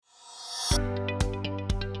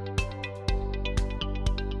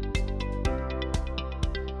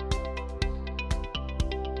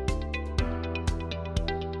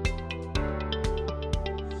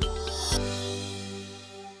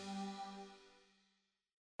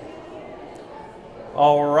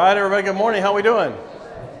All right, everybody, good morning. How we doing?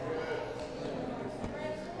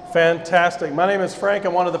 Fantastic. My name is Frank.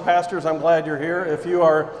 I'm one of the pastors. I'm glad you're here. If you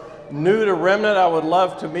are new to Remnant, I would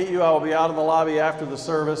love to meet you. I will be out in the lobby after the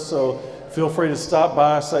service, so feel free to stop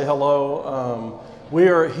by, say hello. We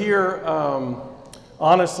are here,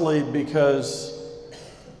 honestly, because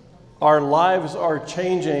our lives are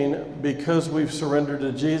changing because we've surrendered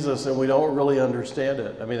to Jesus and we don't really understand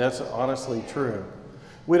it. I mean, that's honestly true.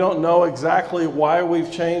 We don't know exactly why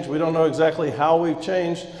we've changed. We don't know exactly how we've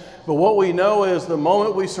changed. But what we know is the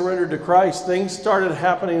moment we surrendered to Christ, things started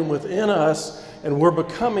happening within us and we're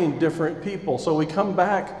becoming different people. So we come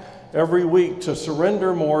back every week to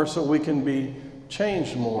surrender more so we can be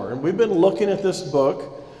changed more. And we've been looking at this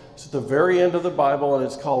book. It's at the very end of the Bible and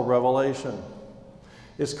it's called Revelation.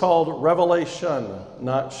 It's called Revelation,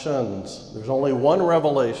 not shuns. There's only one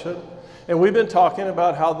revelation. And we've been talking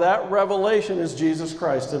about how that revelation is Jesus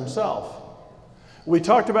Christ himself. We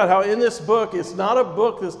talked about how in this book, it's not a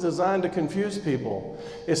book that's designed to confuse people.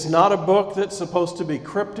 It's not a book that's supposed to be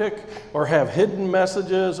cryptic or have hidden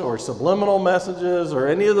messages or subliminal messages or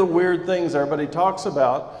any of the weird things everybody talks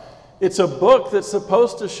about. It's a book that's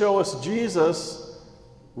supposed to show us Jesus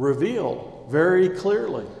revealed very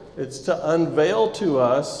clearly. It's to unveil to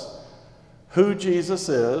us who Jesus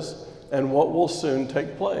is and what will soon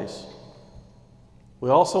take place. We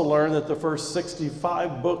also learned that the first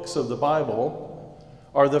 65 books of the Bible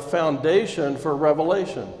are the foundation for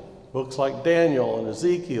Revelation. Books like Daniel and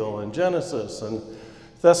Ezekiel and Genesis and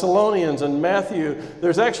Thessalonians and Matthew.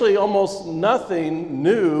 There's actually almost nothing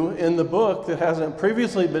new in the book that hasn't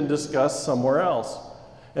previously been discussed somewhere else.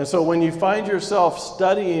 And so when you find yourself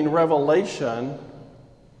studying Revelation,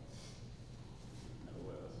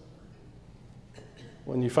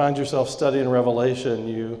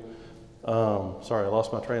 sorry, I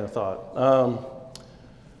lost my train of thought.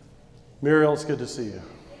 Muriel, it's good to see you.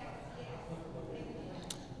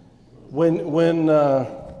 When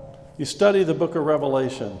you study the book of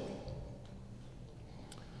Revelation,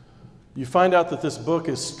 you find out that this book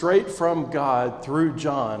is straight from God through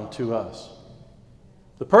John to us.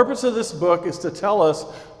 The purpose of this book is to tell us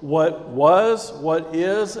what was, what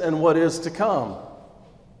is, and what is to come.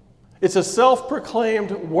 It's a self-proclaimed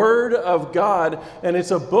word of God, and it's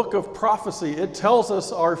a book of prophecy. It tells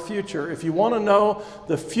us our future. If you want to know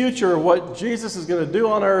the future, what Jesus is going to do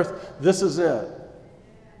on earth, this is it.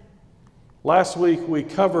 Last week, we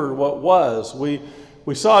covered what was. We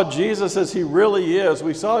saw Jesus as he really is.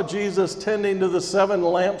 We saw Jesus tending to the 7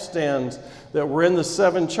 lampstands that were in the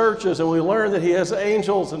 7 churches, and we learned that he has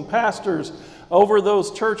angels and pastors over those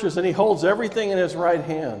churches, and he holds everything in his right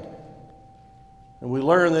hand. And we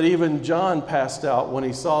learn that even John passed out when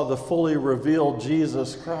he saw the fully revealed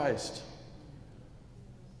Jesus Christ.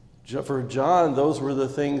 For John, those were the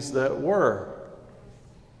things that were.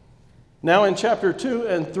 Now in chapter 2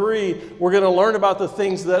 and 3, we're going to learn about the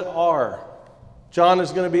things that are. John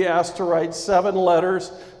is going to be asked to write 7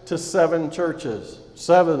 letters to 7 churches.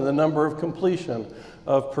 7, the number of completion,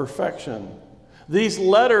 of perfection. These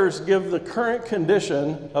letters give the current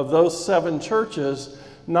condition of those 7 churches,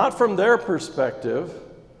 not from their perspective,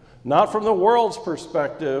 not from the world's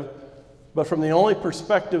perspective, but from the only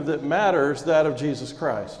perspective that matters, that of Jesus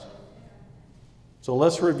Christ. So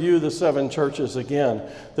let's review the 7 churches again.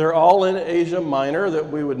 They're all in Asia Minor,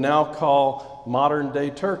 that we would now call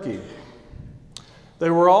modern-day Turkey.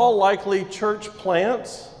 They were all likely church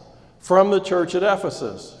plants from the church at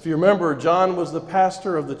Ephesus. If you remember, John was the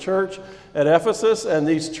pastor of the church at Ephesus, and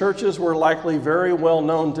these churches were likely very well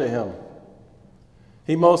known to him.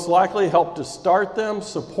 He most likely helped to start them,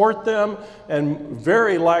 support them, and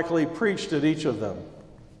very likely preached at each of them.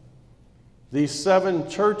 These 7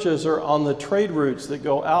 churches are on the trade routes that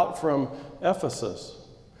go out from Ephesus.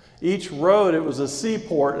 Each road, it was a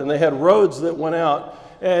seaport, and they had roads that went out.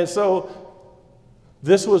 And so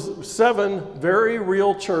this was 7 very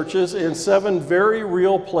real churches in 7 very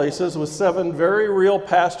real places with 7 very real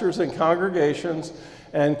pastors and congregations,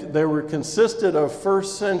 and they were consisted of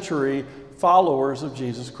first century followers of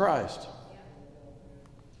Jesus Christ.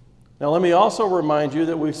 Now let me also remind you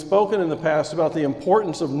that we've spoken in the past about the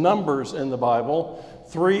importance of numbers in the Bible.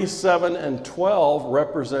 3, 7, and 12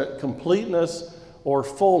 represent completeness or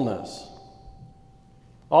fullness.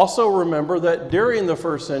 Also remember that during the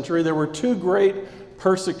first century there were 2 great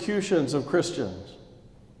persecutions of Christians.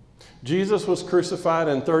 Jesus was crucified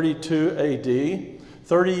in 32 AD.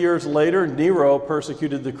 30 years later, Nero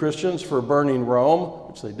persecuted the Christians for burning Rome,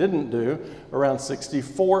 which they didn't do, around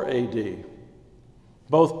 64 AD.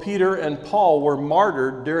 Both Peter and Paul were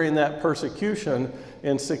martyred during that persecution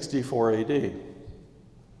in 64 AD.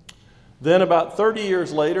 Then about 30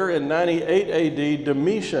 years later, in 98 AD,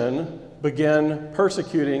 Domitian began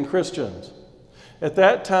persecuting Christians. At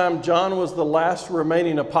that time, John was the last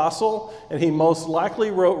remaining apostle, and he most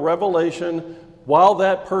likely wrote Revelation while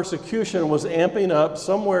that persecution was amping up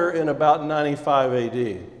somewhere in about 95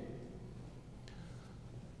 AD.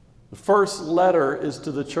 The first letter is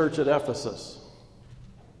to the church at Ephesus.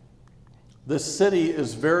 This city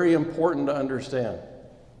is very important to understand.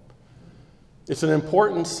 It's an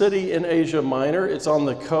important city in Asia Minor. It's on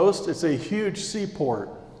the coast. It's a huge seaport.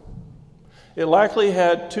 It likely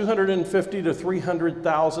had 250 to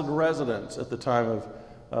 300,000 residents at the time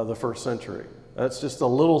of the first century. That's just a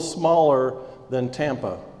little smaller than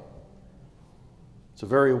Tampa. It's a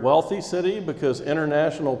very wealthy city because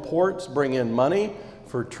international ports bring in money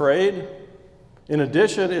for trade. In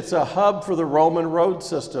addition, it's a hub for the Roman road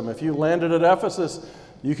system. If you landed at Ephesus,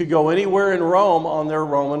 you could go anywhere in Rome on their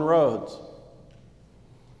Roman roads.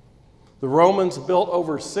 The Romans built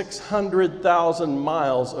over 600,000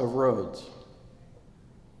 miles of roads.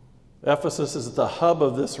 Ephesus is the hub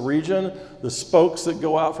of this region. The spokes that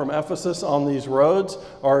go out from Ephesus on these roads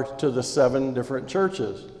are to the 7 different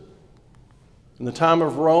churches. In the time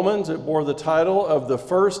of Romans, it bore the title of the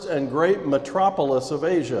first and great metropolis of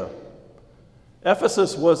Asia.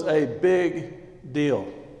 Ephesus was a big deal.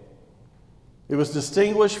 It was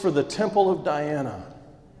distinguished for the Temple of Diana,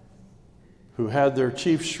 who had their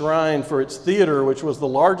chief shrine for its theater, which was the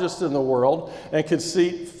largest in the world and could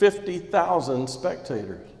seat 50,000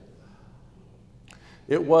 spectators.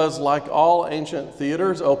 It was, like all ancient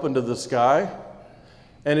theaters, open to the sky,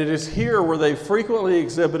 and it is here where they frequently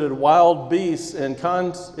exhibited wild beasts in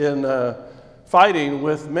fighting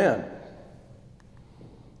with men.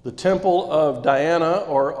 The Temple of Diana,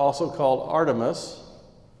 or also called Artemis,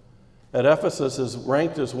 at Ephesus is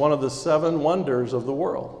ranked as one of the 7 wonders of the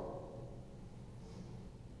world.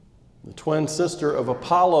 The twin sister of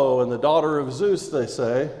Apollo and the daughter of Zeus, they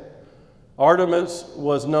say, Artemis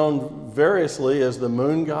was known variously as the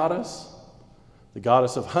moon goddess, the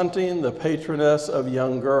goddess of hunting, the patroness of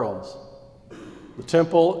young girls. The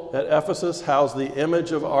temple at Ephesus housed the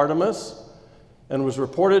image of Artemis and was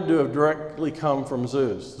reported to have directly come from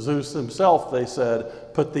Zeus. Zeus himself, they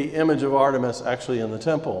said, put the image of Artemis actually in the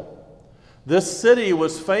temple. This city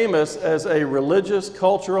was famous as a religious,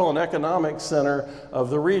 cultural, and economic center of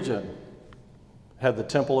the region. It had the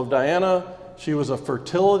Temple of Diana. She was a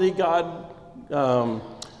fertility goddess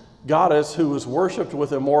who was worshipped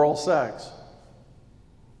with immoral sex.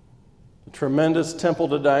 The tremendous temple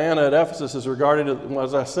to Diana at Ephesus is regarded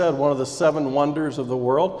as I said, one of the 7 wonders of the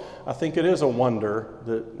world. I think it is a wonder.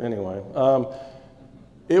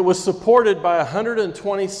 It was supported by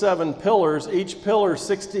 127 pillars, each pillar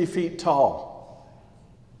 60 feet tall.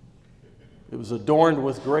 It was adorned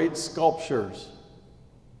with great sculptures.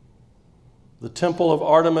 The Temple of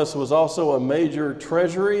Artemis was also a major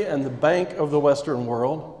treasury and the bank of the Western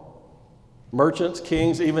world. Merchants,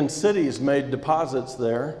 kings, even cities made deposits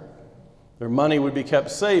there. Their money would be kept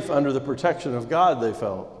safe under the protection of God, they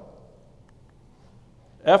felt.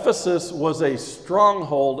 Ephesus was a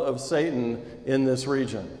stronghold of Satan in this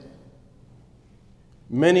region.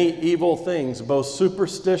 Many evil things, both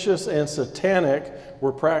superstitious and satanic,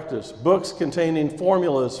 were practiced. Books containing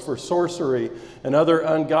formulas for sorcery and other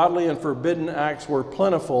ungodly and forbidden acts were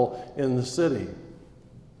plentiful in the city.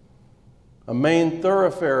 A main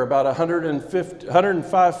thoroughfare about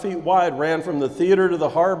 105 feet wide ran from the theater to the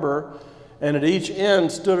harbor, and at each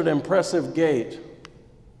end stood an impressive gate.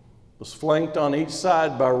 Was flanked on each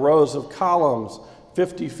side by rows of columns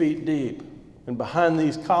 50 feet deep. And behind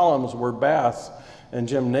these columns were baths and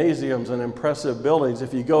gymnasiums and impressive buildings.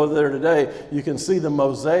 If you go there today, you can see the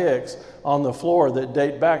mosaics on the floor that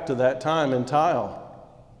date back to that time in tile.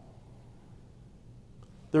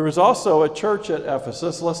 There was also a church at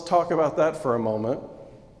Ephesus. Let's talk about that for a moment.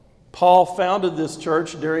 Paul founded this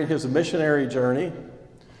church during his missionary journey.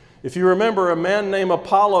 If you remember, a man named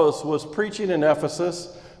Apollos was preaching in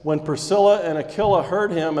Ephesus when Priscilla and Aquila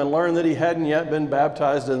heard him and learned that he hadn't yet been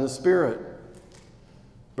baptized in the Spirit,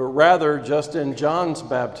 but rather just in John's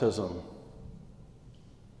baptism.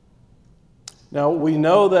 Now, we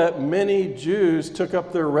know that many Jews took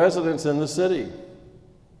up their residence in the city.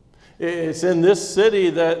 It's in this city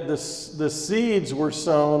that the seeds were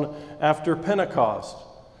sown after Pentecost.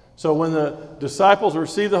 So when the disciples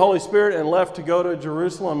received the Holy Spirit and left to go to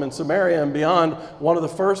Jerusalem and Samaria and beyond, one of the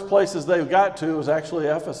first places they got to was actually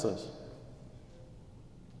Ephesus.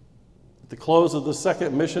 At the close of the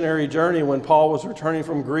second missionary journey, when Paul was returning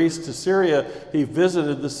from Greece to Syria, he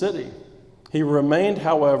visited the city. He remained,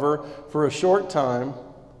 however, for a short time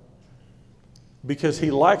because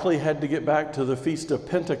he likely had to get back to the Feast of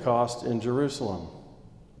Pentecost in Jerusalem.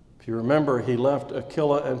 If you remember, he left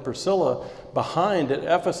Aquila and Priscilla behind at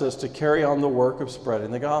Ephesus to carry on the work of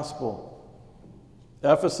spreading the gospel.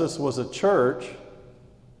 Ephesus was a church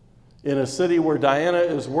in a city where Diana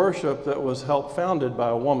is worshipped that was helped founded by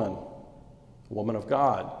a woman of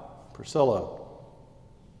God, Priscilla.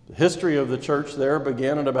 The history of the church there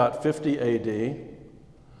began at about 50 AD.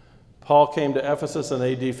 Paul came to Ephesus in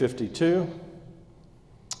AD 52.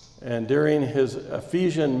 And during his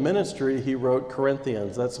Ephesian ministry, he wrote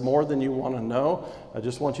Corinthians. That's more than you want to know. I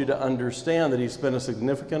just want you to understand that he spent a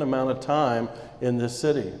significant amount of time in this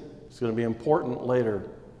city. It's going to be important later.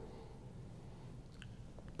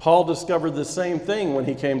 Paul discovered the same thing when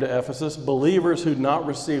he came to Ephesus, believers who'd not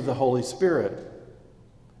received the Holy Spirit.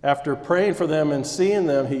 After praying for them and seeing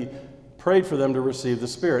them, he prayed for them to receive the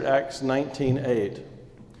Spirit, Acts 19:8.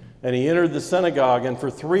 And he entered the synagogue and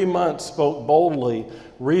for 3 months spoke boldly,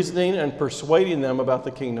 reasoning and persuading them about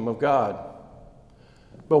the kingdom of God.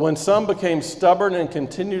 But when some became stubborn and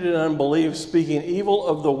continued in unbelief, speaking evil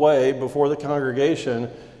of the way before the congregation,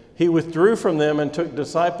 he withdrew from them and took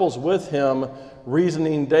disciples with him,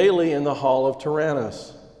 reasoning daily in the hall of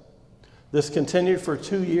Tyrannus. This continued for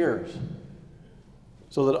 2 years,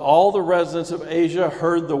 so that all the residents of Asia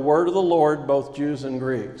heard the word of the Lord, both Jews and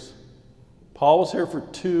Greeks. Paul was here for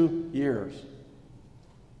 2 years.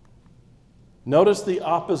 Notice the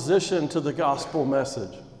opposition to the gospel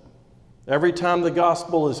message. Every time the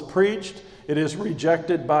gospel is preached, it is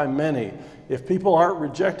rejected by many. If people aren't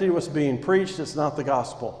rejecting what's being preached, it's not the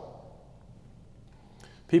gospel.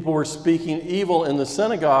 People were speaking evil in the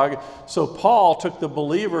synagogue, so Paul took the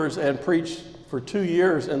believers and preached for 2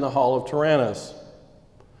 years in the hall of Tyrannus.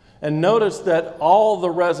 And notice that all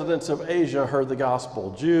the residents of Asia heard the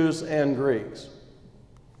gospel, Jews and Greeks.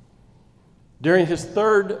 During his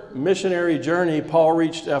third missionary journey, Paul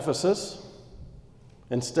reached Ephesus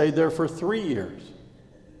and stayed there for 3 years.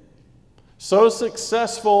 So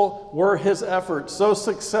successful were his efforts, so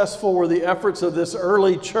successful were the efforts of this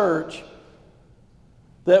early church,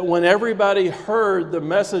 that when everybody heard the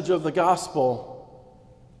message of the gospel,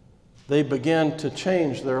 they began to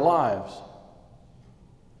change their lives.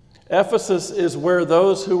 Ephesus is where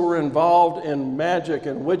those who were involved in magic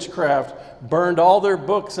and witchcraft burned all their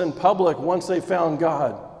books in public once they found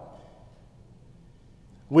God.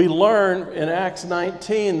 We learn in Acts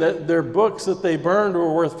 19 that their books that they burned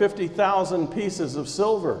were worth 50,000 pieces of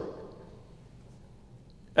silver.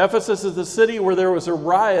 Ephesus is the city where there was a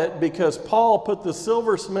riot because Paul put the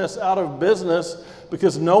silversmiths out of business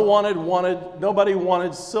because nobody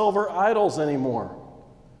wanted silver idols anymore.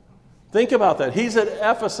 Think about that. He's at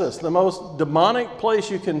Ephesus, the most demonic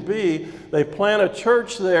place you can be. They plant a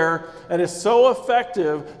church there, and it's so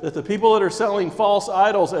effective that the people that are selling false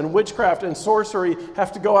idols and witchcraft and sorcery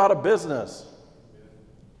have to go out of business.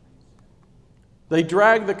 They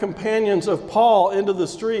drag the companions of Paul into the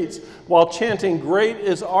streets while chanting, "Great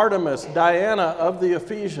is Artemis, Diana of the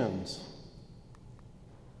Ephesians."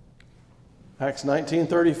 Acts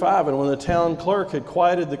 19:35, and when the town clerk had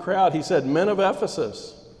quieted the crowd, he said, "Men of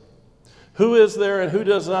Ephesus, who is there and who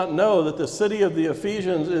does not know that the city of the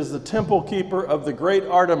Ephesians is the temple keeper of the great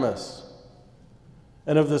Artemis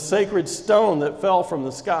and of the sacred stone that fell from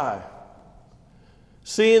the sky?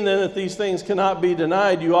 Seeing then that these things cannot be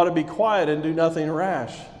denied, you ought to be quiet and do nothing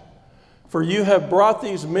rash. For you have brought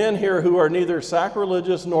these men here who are neither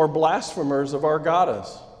sacrilegious nor blasphemers of our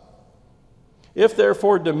goddess. If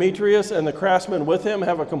therefore Demetrius and the craftsmen with him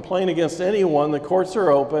have a complaint against anyone, the courts are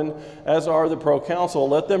open, as are the proconsul.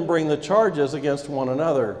 Let them bring the charges against one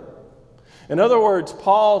another." In other words,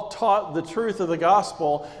 Paul taught the truth of the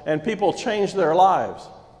gospel, and people changed their lives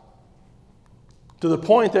to the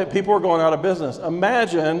point that people were going out of business.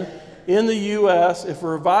 Imagine in the U.S. if a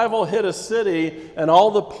revival hit a city and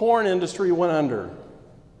all the porn industry went under.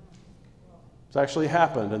 It's actually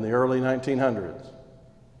happened in the early 1900s.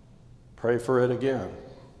 Pray for it again.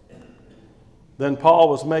 Then Paul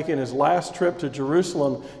was making his last trip to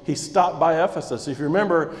Jerusalem. He stopped by Ephesus. If you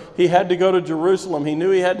remember, he had to go to Jerusalem. He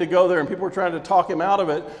knew he had to go there, and people were trying to talk him out of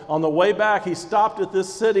it. On the way back, he stopped at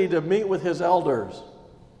this city to meet with his elders.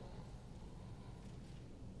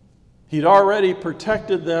 He'd already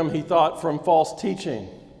protected them, he thought, from false teaching.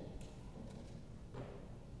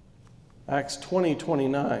 Acts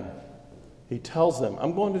 20:29. He tells them,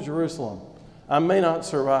 "I'm going to Jerusalem. I may not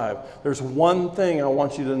survive. There's one thing I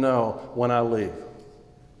want you to know when I leave.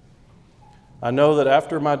 I know that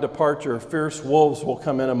after my departure, fierce wolves will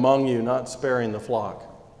come in among you, not sparing the flock.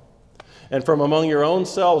 And from among your own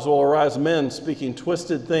selves will arise men speaking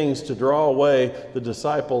twisted things to draw away the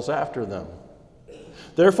disciples after them.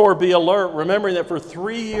 Therefore be alert, remembering that for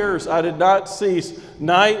 3 years I did not cease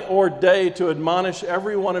night or day to admonish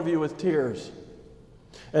every one of you with tears.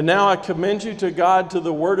 And now I commend you to God, to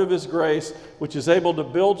the word of his grace, which is able to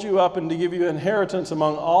build you up and to give you inheritance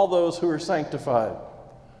among all those who are sanctified.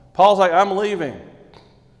 Paul's like, I'm leaving.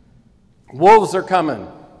 Wolves are coming.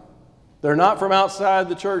 They're not from outside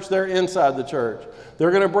the church, they're inside the church.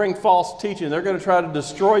 They're going to bring false teaching. They're going to try to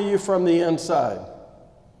destroy you from the inside.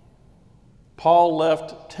 Paul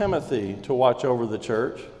left Timothy to watch over the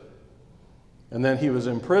church, and then he was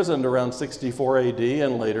imprisoned around 64 AD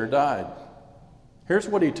and later died. Here's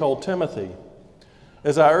what he told Timothy.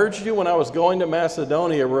 As I urged you when I was going to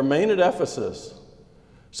Macedonia, remain at Ephesus,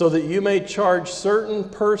 so that you may charge certain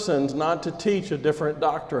persons not to teach a different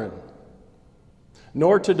doctrine,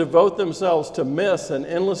 nor to devote themselves to myths and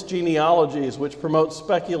endless genealogies which promote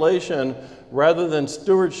speculation rather than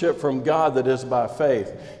stewardship from God that is by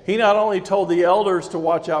faith. He not only told the elders to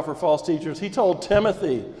watch out for false teachers, he told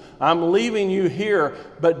Timothy, I'm leaving you here,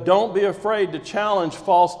 but don't be afraid to challenge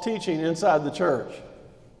false teaching inside the church.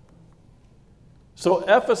 So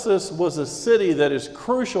Ephesus was a city that is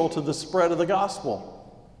crucial to the spread of the gospel.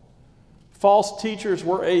 False teachers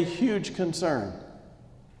were a huge concern.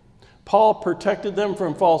 Paul protected them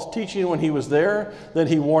from false teaching when he was there. Then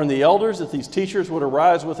he warned the elders that these teachers would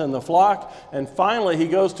arise within the flock. And finally, he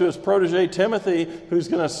goes to his protege Timothy, who's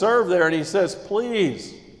going to serve there, and he says,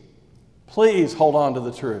 please hold on to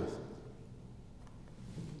the truth.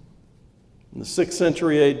 In the 6th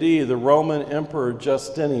century AD, the Roman Emperor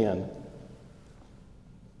Justinian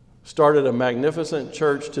started a magnificent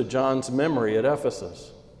church to John's memory at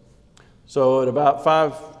Ephesus. So at about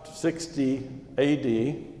 560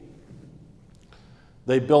 AD,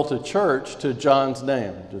 they built a church to John's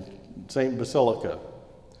name, to St. Basilica.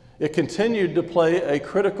 It continued to play a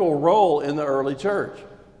critical role in the early church.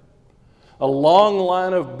 A long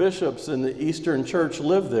line of bishops in the Eastern Church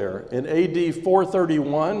lived there. In AD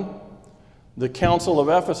 431, the Council of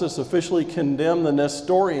Ephesus officially condemned the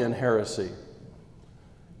Nestorian heresy,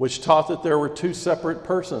 which taught that there were two separate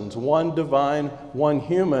persons, one divine, one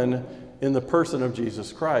human, in the person of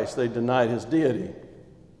Jesus Christ. They denied his deity.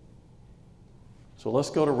 So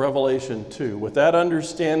let's go to Revelation 2. With that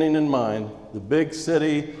understanding in mind, the big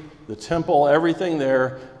city, the temple, everything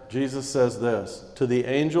there, Jesus says this, to the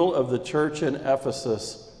angel of the church in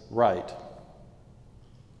Ephesus, write.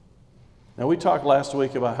 Now, we talked last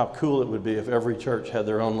week about how cool it would be if every church had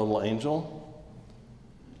their own little angel.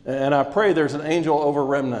 And I pray there's an angel over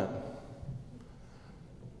Remnant.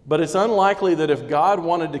 But it's unlikely that if God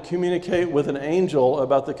wanted to communicate with an angel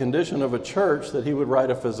about the condition of a church, that he would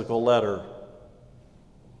write a physical letter.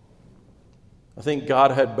 I think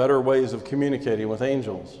God had better ways of communicating with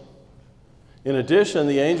angels. In addition,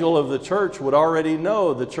 the angel of the church would already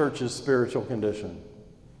know the church's spiritual condition.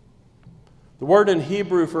 The word in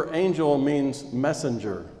Hebrew for angel means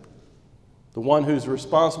messenger, the one who's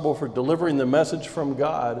responsible for delivering the message from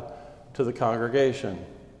God to the congregation.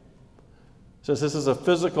 Since this is a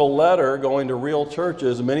physical letter going to real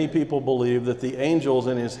churches, many people believe that the angels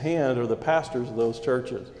in his hand are the pastors of those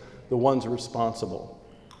churches, the ones responsible.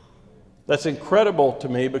 That's incredible to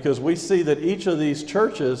me because we see that each of these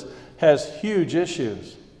churches has huge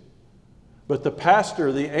issues. But the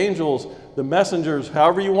pastor, the angels, the messengers,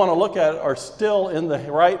 however you want to look at it, are still in the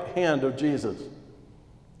right hand of Jesus.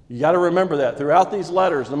 You got to remember that. Throughout these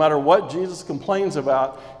letters, no matter what Jesus complains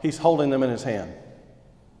about, he's holding them in his hand.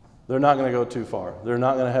 They're not going to go too far. They're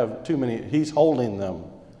not going to have too many. He's holding them.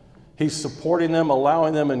 He's supporting them,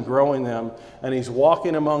 allowing them, and growing them. And he's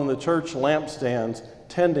walking among the church lampstands,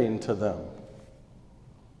 tending to them.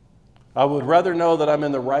 I would rather know that I'm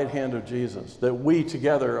in the right hand of Jesus, that we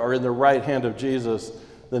together are in the right hand of Jesus,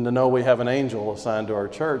 than to know we have an angel assigned to our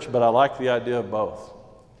church. But I like the idea of both.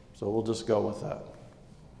 So we'll just go with that.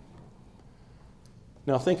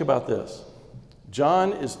 Now think about this.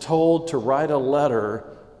 John is told to write a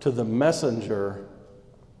letter to the messenger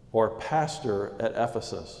or pastor at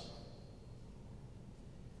Ephesus.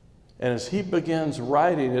 And as he begins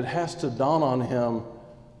writing, it has to dawn on him,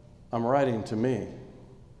 I'm writing to me.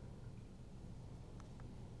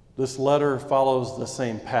 This letter follows the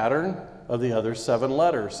same pattern of the other 7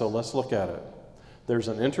 letters, so let's look at it. There's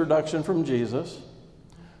an introduction from Jesus.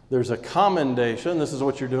 There's a commendation, this is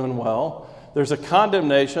what you're doing well. There's a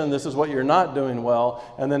condemnation, this is what you're not doing well.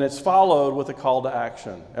 And then it's followed with a call to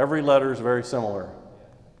action. Every letter is very similar.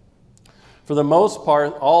 For the most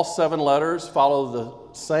part, all 7 letters follow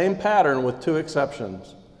the same pattern with 2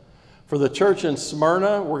 exceptions. For the church in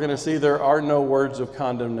Smyrna, we're going to see there are no words of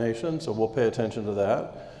condemnation, so we'll pay attention to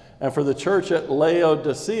that. And for the church at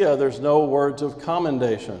Laodicea, there's no words of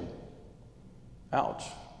commendation. Ouch.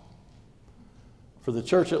 For the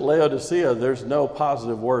church at Laodicea, there's no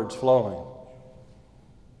positive words flowing.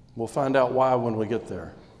 We'll find out why when we get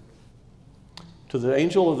there. To the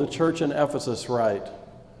angel of the church in Ephesus write,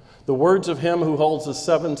 the words of him who holds the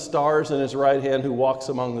 7 stars in his right hand, who walks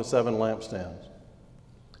among the 7 lampstands.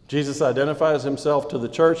 Jesus identifies himself to the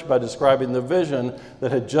church by describing the vision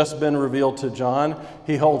that had just been revealed to John.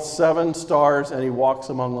 He holds 7 stars and he walks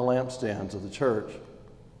among the lampstands of the church.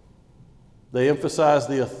 They emphasize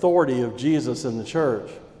the authority of Jesus in the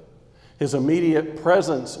church, his immediate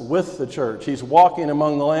presence with the church. He's walking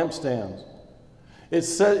among the lampstands. It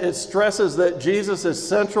stresses that Jesus is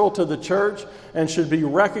central to the church and should be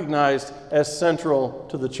recognized as central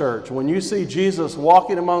to the church. When you see Jesus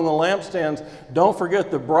walking among the lampstands, don't forget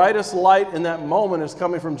the brightest light in that moment is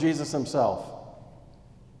coming from Jesus himself.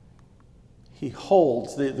 He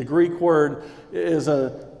holds. The Greek word is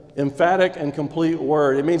an emphatic and complete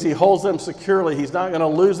word. It means he holds them securely. He's not going to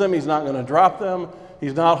lose them. He's not going to drop them.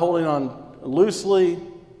 He's not holding on loosely.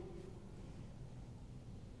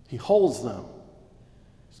 He holds them.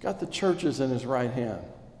 He's got the churches in his right hand.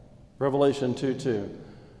 Revelation 2:2.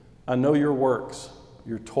 I know your works,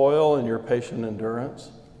 your toil and your patient endurance,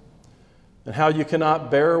 and how you cannot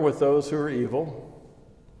bear with those who are evil,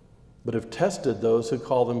 but have tested those who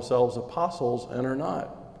call themselves apostles and are not,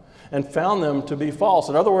 and found them to be false.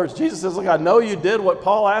 In other words, Jesus says, look, I know you did what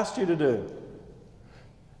Paul asked you to do.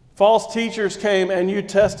 False teachers came and you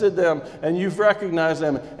tested them and you've recognized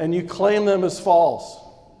them and you claim them as false.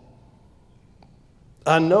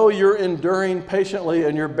 I know you're enduring patiently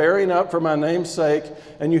and you're bearing up for my name's sake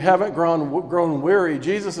and you haven't grown weary.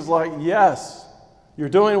 Jesus is like, yes, you're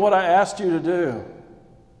doing what I asked you to do.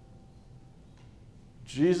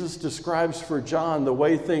 Jesus describes for John the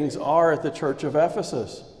way things are at the church of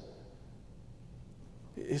Ephesus.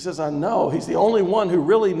 He says, I know. He's the only one who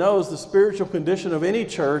really knows the spiritual condition of any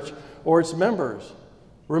church or its members.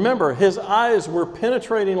 Remember, his eyes were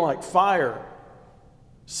penetrating like fire,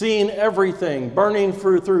 seeing everything, burning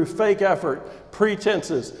through fake effort,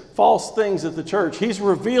 pretenses, false things at the church. He's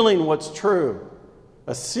revealing what's true,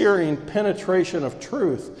 a searing penetration of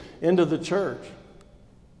truth into the church.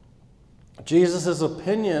 Jesus'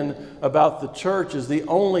 opinion about the church is the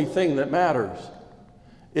only thing that matters.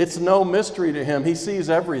 It's no mystery to him. He sees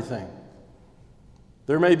everything.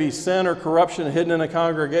 There may be sin or corruption hidden in a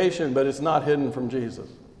congregation, but it's not hidden from Jesus.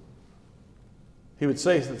 He would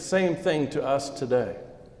say the same thing to us today,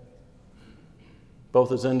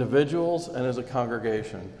 both as individuals and as a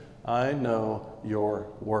congregation. I know your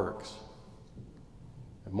works.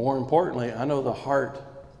 And more importantly, I know the heart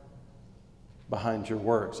behind your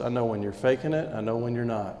works. I know when you're faking it. I know when you're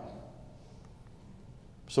not.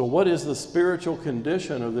 So what is the spiritual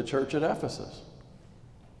condition of the church at Ephesus?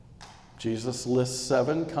 Jesus lists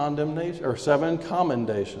 7 commendations.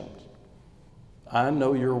 I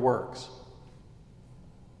know your works.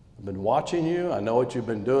 I've been watching you. I know what you've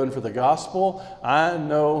been doing for the gospel. I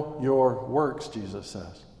know your works, Jesus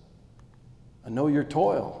says. I know your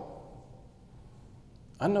toil.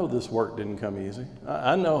 I know this work didn't come easy.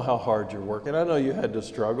 I know how hard you're working. I know you had to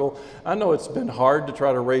struggle. I know it's been hard to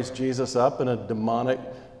try to raise Jesus up in a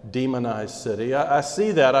demonized city. I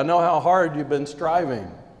see that. I know how hard you've been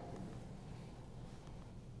striving.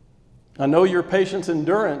 I know your patience and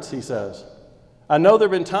endurance, he says. I know there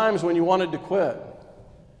have been times when you wanted to quit,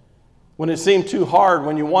 when it seemed too hard,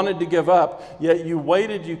 when you wanted to give up, yet you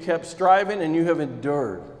waited, you kept striving, and you have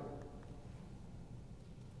endured.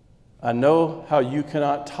 I know how you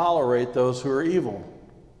cannot tolerate those who are evil.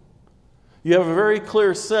 You have a very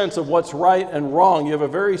clear sense of what's right and wrong. You have a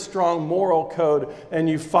very strong moral code, and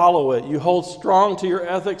you follow it. You hold strong to your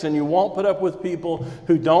ethics, and you won't put up with people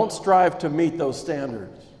who don't strive to meet those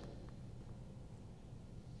standards.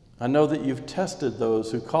 I know that you've tested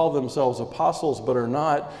those who call themselves apostles but are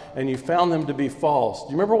not, and you found them to be false. Do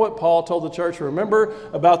you remember what Paul told the church? Remember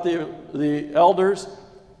about the elders?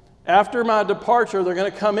 After my departure, they're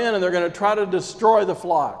going to come in and they're going to try to destroy the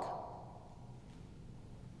flock.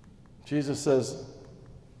 Jesus says,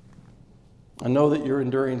 I know that you're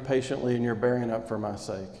enduring patiently and you're bearing up for my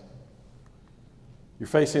sake. You're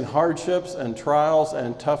facing hardships and trials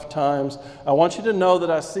and tough times. I want you to know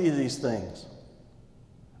that I see these things.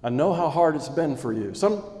 I know how hard it's been for you.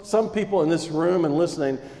 Some people in this room and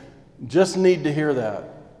listening just need to hear that.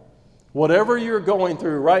 Whatever you're going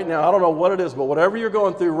through right now, I don't know what it is, but whatever you're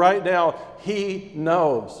going through right now, he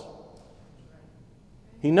knows.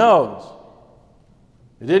 He knows.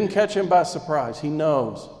 It didn't catch him by surprise. He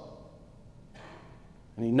knows.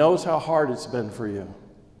 And he knows how hard it's been for you.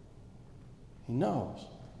 He knows.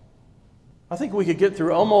 I think we could get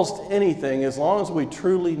through almost anything as long as we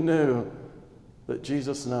truly knew that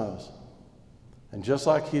Jesus knows. And just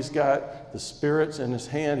like he's got the spirits in his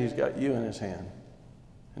hand, he's got you in his hand.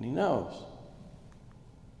 And he knows.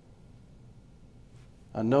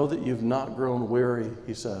 I know that you've not grown weary,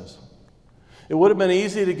 he says. It would have been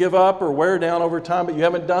easy to give up or wear down over time, but you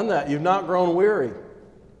haven't done that. You've not grown weary.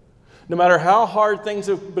 No matter how hard things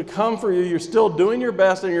have become for you, you're still doing your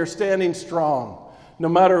best and you're standing strong. No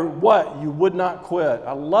matter what, you would not quit.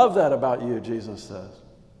 I love that about you, Jesus says.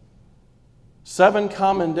 7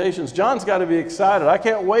 commendations. John's got to be excited. I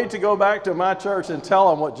can't wait to go back to my church and tell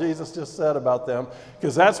them what Jesus just said about them,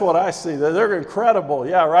 because that's what I see. They're incredible.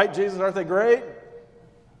 Yeah, right, Jesus? Aren't they great?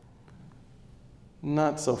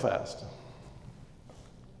 Not so fast.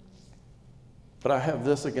 But I have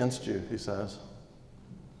this against you, he says.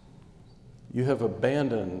 You have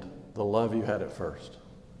abandoned the love you had at first.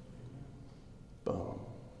 Boom.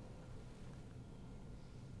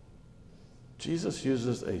 Jesus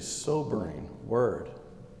uses a sobering word.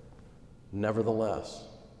 Nevertheless,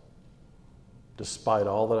 despite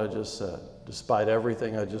all that I just said, despite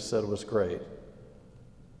everything I just said was great,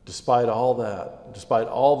 despite all that, despite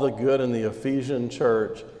all the good in the Ephesian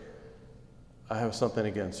church, I have something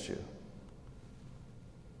against you.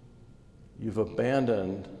 You've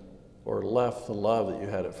abandoned or left the love that you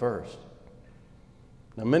had at first.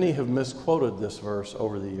 Now, many have misquoted this verse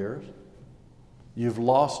over the years. You've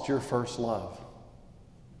lost your first love.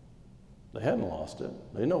 They hadn't lost it.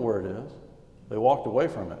 They know where it is. They walked away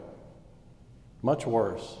from it. Much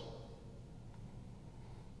worse.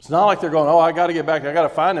 It's not like they're going, oh, I got to get back. I got to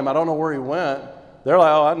find him. I don't know where he went. They're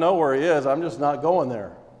like, oh, I know where he is. I'm just not going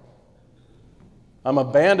there. I'm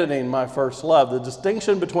abandoning my first love. The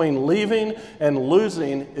distinction between leaving and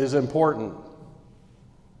losing is important.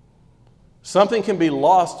 Something can be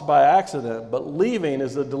lost by accident, but leaving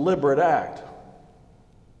is a deliberate act.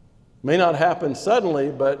 May not happen suddenly,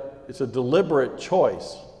 but it's a deliberate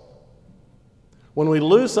choice. When we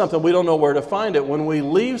lose something, we don't know where to find it. When we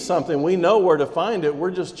leave something, we know where to find it.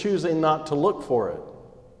 We're just choosing not to look for it.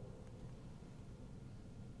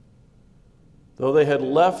 Though they had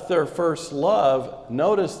left their first love,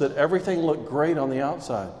 notice that everything looked great on the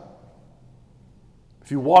outside. If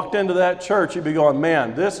you walked into that church, you'd be going,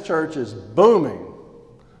 man, this church is booming.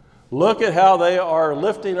 Look at how they are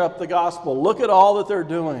lifting up the gospel. Look at all that they're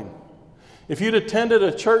doing. If you'd attended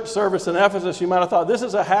a church service in Ephesus, you might have thought, this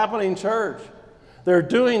is a happening church. They're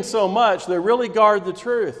doing so much. They really guard the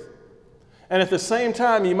truth. And at the same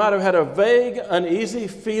time, you might have had a vague, uneasy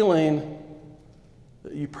feeling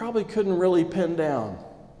that you probably couldn't really pin down.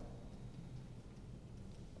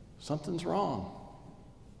 Something's wrong.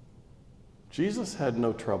 Jesus had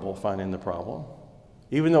no trouble finding the problem,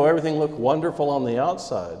 even though everything looked wonderful on the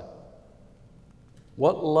outside.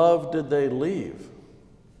 What love did they leave?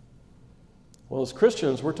 Well, as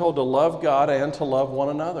Christians, we're told to love God and to love one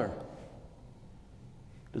another.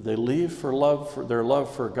 Did they leave for their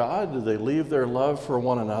love for God? Did they leave their love for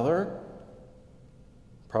one another?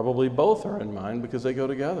 Probably both are in mind because they go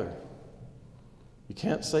together. You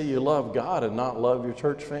can't say you love God and not love your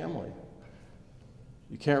church family.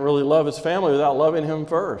 You can't really love his family without loving him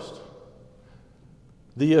first.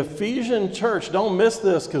 The Ephesian church, don't miss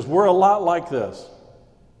this because we're a lot like this.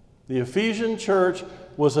 The Ephesian church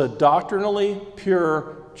was a doctrinally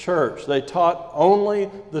pure church. They taught only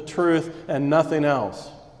the truth and nothing else.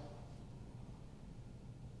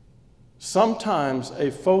 Sometimes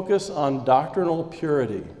a focus on doctrinal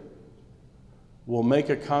purity will make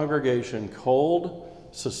a congregation cold,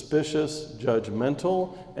 suspicious,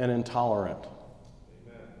 judgmental, and intolerant.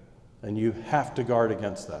 Amen. And you have to guard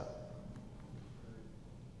against that.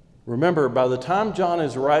 Remember, by the time John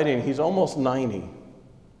is writing, he's almost 90.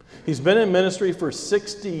 He's been in ministry for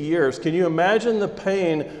 60 years. Can you imagine the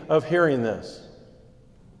pain of hearing this?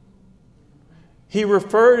 He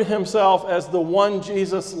referred himself as the one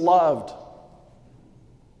Jesus loved.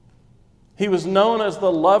 He was known as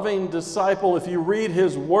the loving disciple. If you read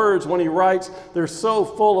his words when he writes, they're so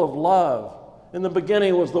full of love. In the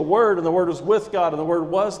beginning was the Word, and the Word was with God, and the Word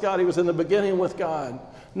was God. He was in the beginning with God.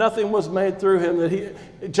 Nothing was made through him.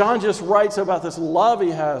 John just writes about this love he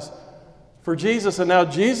has for Jesus, and now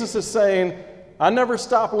Jesus is saying, I never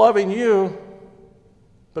stopped loving you,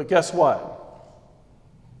 but guess what?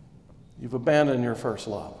 You've abandoned your first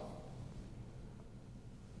love.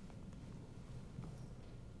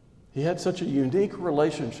 He had such a unique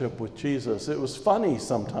relationship with Jesus. It was funny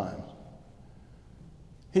sometimes.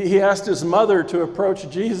 He asked his mother to approach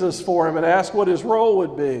Jesus for him and ask what his role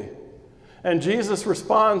would be. And Jesus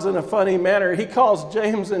responds in a funny manner. He calls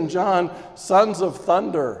James and John sons of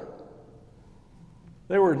thunder.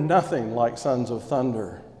 They were nothing like sons of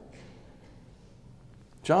thunder.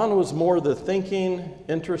 John was more the thinking,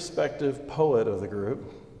 introspective poet of the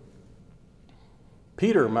group.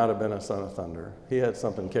 Peter might have been a son of thunder. He had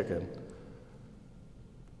something kicking.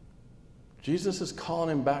 Jesus is calling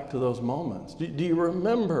him back to those moments. Do you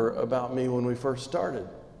remember about me when we first started?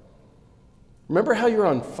 Remember how you're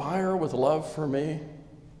on fire with love for me?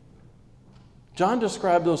 John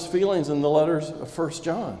described those feelings in the letters of 1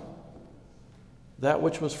 John. That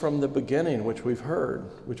which was from the beginning, which we've heard,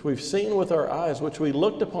 which we've seen with our eyes, which we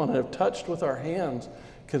looked upon and have touched with our hands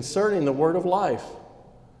concerning the word of life.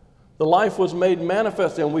 The life was made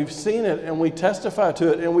manifest, and we've seen it, and we testify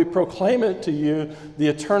to it, and we proclaim it to you, the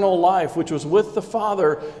eternal life, which was with the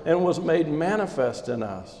Father and was made manifest in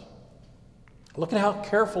us. Look at how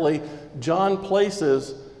carefully John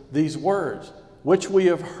places these words, which we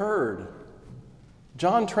have heard.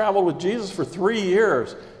 John traveled with Jesus for 3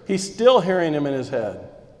 years. He's still hearing him in his head.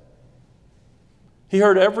 He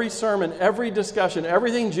heard every sermon, every discussion,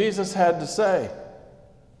 everything Jesus had to say.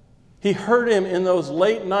 He heard him in those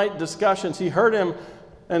late night discussions. He heard him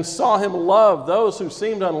and saw him love those who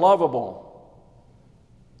seemed unlovable.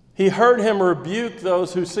 He heard him rebuke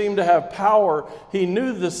those who seemed to have power. He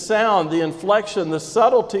knew the sound, the inflection, the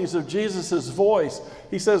subtleties of Jesus' voice.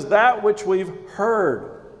 He says, that which we've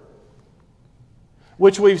heard,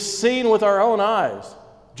 which we've seen with our own eyes.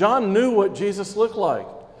 John knew what Jesus looked like.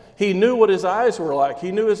 He knew what his eyes were like.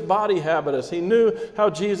 He knew his body habitus. He knew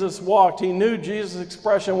how Jesus walked. He knew Jesus'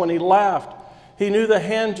 expression when he laughed. He knew the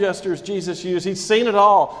hand gestures Jesus used. He'd seen it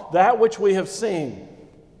all, that which we have seen.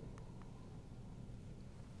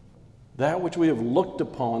 That which we have looked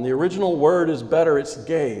upon. The original word is better, it's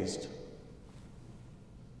gazed.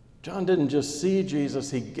 John didn't just see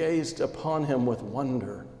Jesus, he gazed upon him with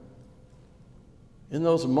wonder. In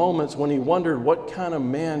those moments when he wondered what kind of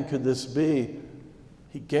man could this be,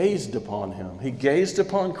 he gazed upon him. He gazed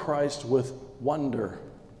upon Christ with wonder.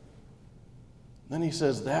 Then he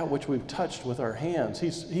says, that which we've touched with our hands.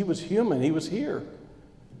 He was human, he was here.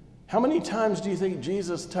 How many times do you think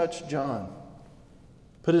Jesus touched John?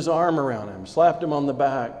 Put his arm around him, slapped him on the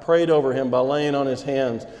back, prayed over him by laying on his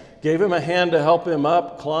hands, gave him a hand to help him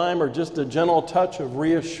up, climb, or just a gentle touch of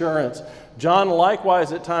reassurance. John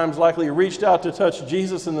likewise at times likely reached out to touch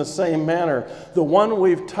Jesus in the same manner, the one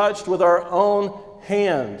we've touched with our own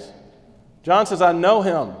hands. John says, I know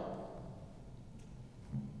him.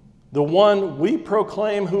 The one we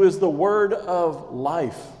proclaim who is the word of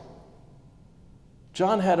life.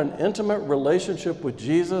 John had an intimate relationship with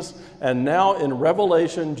Jesus, and now in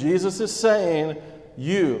Revelation, Jesus is saying,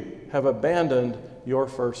 you have abandoned your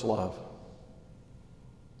first love.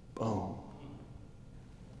 Boom.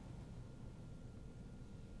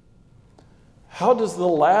 How does the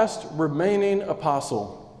last remaining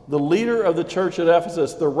apostle, the leader of the church at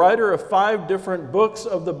Ephesus, the writer of 5 different books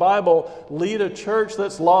of the Bible, lead a church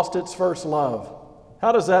that's lost its first love?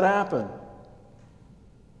 How does that happen?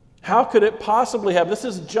 How could it possibly happen? This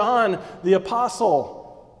is John the apostle.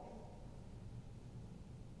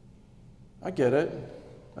 I get it.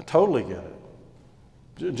 I totally get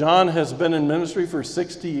it. John has been in ministry for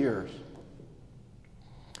 60 years.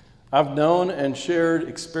 I've known and shared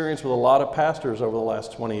experience with a lot of pastors over the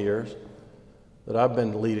last 20 years that I've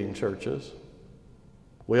been leading churches.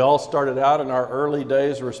 We all started out in our early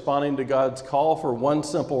days responding to God's call for one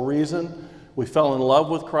simple reason. We fell in love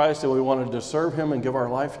with Christ and we wanted to serve Him and give our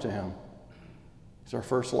life to Him. He's our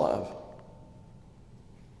first love.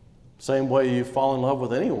 Same way you fall in love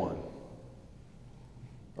with anyone.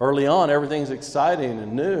 Early on, everything's exciting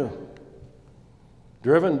and new,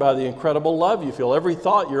 driven by the incredible love you feel. Every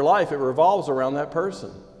thought in your life, it revolves around that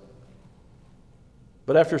person.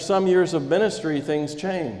 But after some years of ministry, things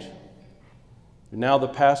change. You're now the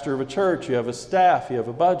pastor of a church. You have a staff. You have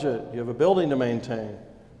a budget. You have a building to maintain.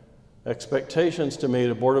 Expectations to meet,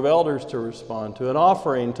 a board of elders to respond to, an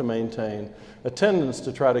offering to maintain, attendance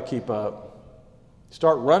to try to keep up.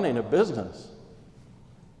 Start running a business.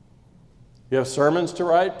 You have sermons to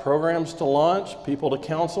write, programs to launch, people to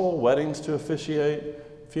counsel, weddings to officiate,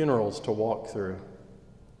 funerals to walk through.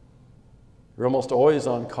 You're almost always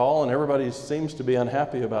on call, and everybody seems to be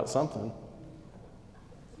unhappy about something.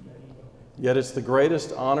 Yet it's the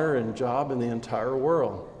greatest honor and job in the entire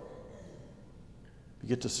world. You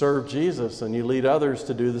get to serve Jesus, and you lead others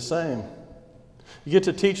to do the same. You get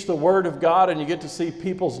to teach the Word of God, and you get to see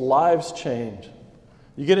people's lives change.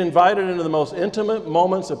 You get invited into the most intimate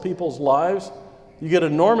moments of people's lives. You get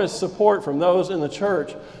enormous support from those in the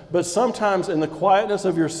church. But sometimes in the quietness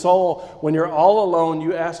of your soul, when you're all alone,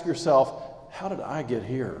 you ask yourself, how did I get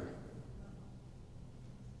here?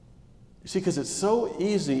 You see, because it's so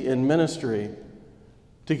easy in ministry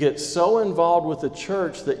to get so involved with the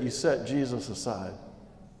church that you set Jesus aside.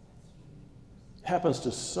 It happens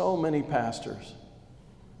to so many pastors.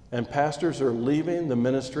 And pastors are leaving the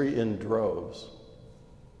ministry in droves.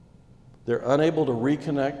 They're unable to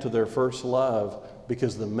reconnect to their first love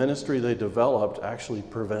because the ministry they developed actually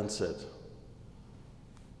prevents it.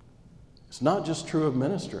 It's not just true of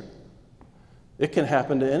ministry. It can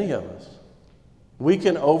happen to any of us. We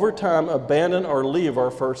can, over time, abandon or leave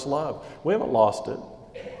our first love. We haven't lost it.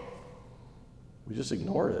 We just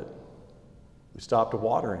ignored it. We stopped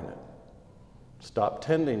watering it, stopped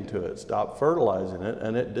tending to it, stopped fertilizing it,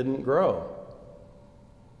 and it didn't grow.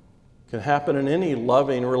 It can happen in any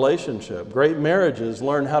loving relationship. Great marriages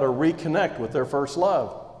learn how to reconnect with their first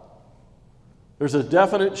love. There's a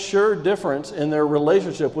definite, sure difference in their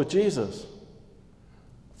relationship with Jesus.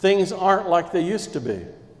 Things aren't like they used to be.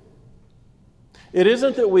 It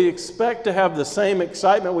isn't that we expect to have the same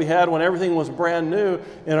excitement we had when everything was brand new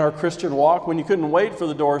in our Christian walk, when you couldn't wait for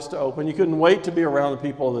the doors to open, you couldn't wait to be around the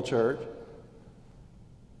people of the church.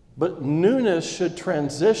 But newness should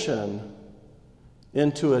transition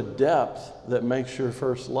into a depth that makes your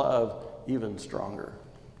first love even stronger.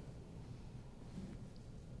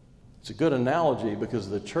 It's a good analogy because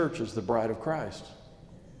the church is the bride of Christ.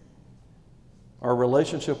 Our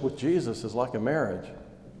relationship with Jesus is like a marriage.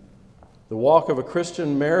 The walk of a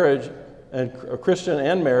Christian marriage and a Christian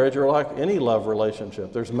and marriage are like any love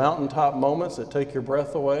relationship. There's mountaintop moments that take your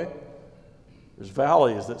breath away. There's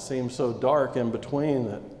valleys that seem so dark in between,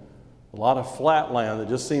 that a lot of flat land that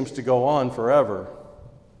just seems to go on forever.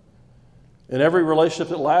 In every relationship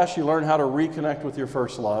that lasts, you learn how to reconnect with your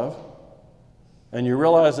first love. And you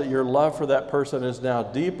realize that your love for that person is now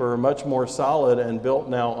deeper, much more solid, and built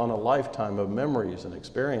now on a lifetime of memories and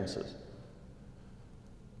experiences.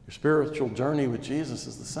 Your spiritual journey with Jesus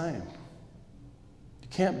is the same. You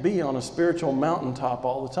can't be on a spiritual mountaintop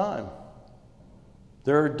all the time.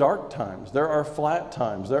 There are dark times. There are flat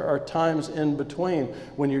times. There are times in between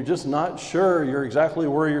when you're just not sure you're exactly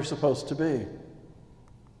where you're supposed to be.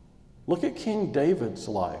 Look at King David's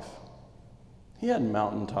life. He had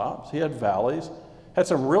mountaintops. He had valleys. Had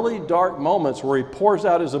some really dark moments where he pours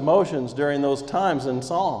out his emotions during those times in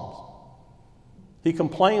Psalms. He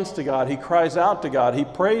complains to God. He cries out to God. He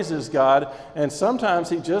praises God. And sometimes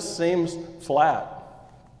he just seems flat.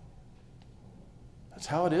 That's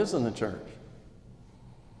how it is in the church.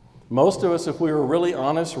 Most of us, if we were really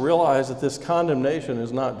honest, realize that this condemnation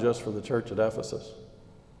is not just for the church at Ephesus,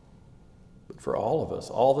 but for all of us,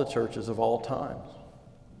 all the churches of all times.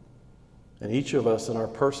 And each of us in our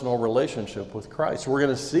personal relationship with Christ. We're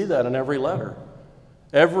going to see that in every letter.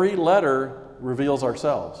 Every letter reveals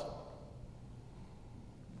ourselves.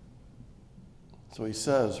 So he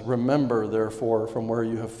says, remember, therefore, from where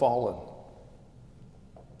you have fallen.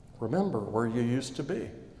 Remember where you used to be.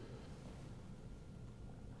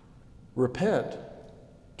 Repent.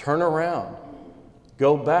 Turn around.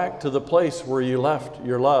 Go back to the place where you left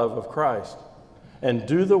your love of Christ. And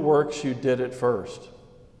do the works you did at first.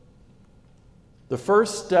 The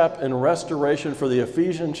first step in restoration for the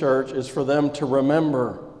Ephesian church is for them to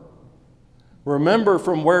remember. Remember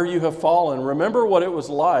from where you have fallen. Remember what it was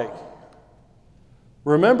like.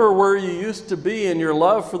 Remember where you used to be in your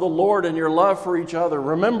love for the Lord and your love for each other.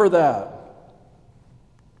 Remember that.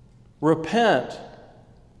 Repent.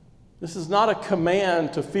 This is not a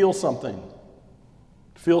command to feel something,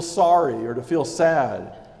 to feel sorry or to feel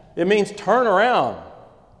sad. It means turn around.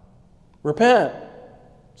 Repent.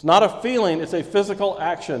 It's not a feeling, it's a physical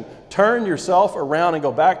action. Turn yourself around and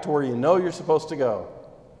go back to where you know you're supposed to go.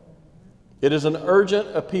 It is an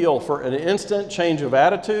urgent appeal for an instant change of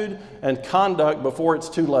attitude and conduct before it's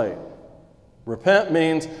too late. Repent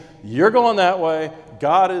means you're going that way,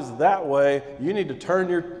 God is that way, you need to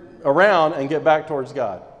turn around and get back towards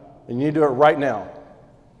God. And you need to do it right now.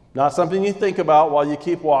 Not something you think about while you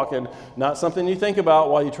keep walking. Not something you think about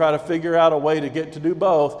while you try to figure out a way to get to do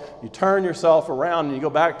both. You turn yourself around and you go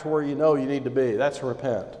back to where you know you need to be. That's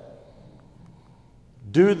repent.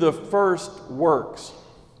 Do the first works.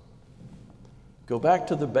 Go back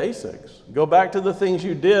to the basics. Go back to the things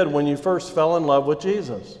you did when you first fell in love with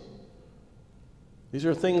Jesus. These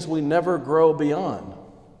are things we never grow beyond.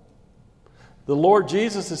 The Lord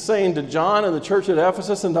Jesus is saying to John and the church at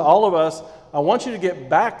Ephesus and to all of us, I want you to get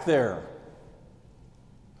back there.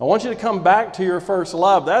 I want you to come back to your first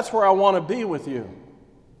love. That's where I want to be with you.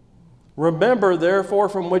 Remember, therefore,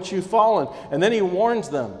 from which you've fallen. And then he warns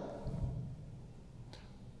them.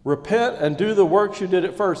 Repent and do the works you did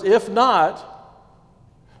at first. If not,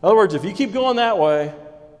 in other words, if you keep going that way,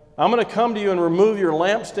 I'm going to come to you and remove your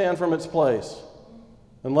lampstand from its place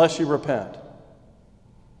unless you repent.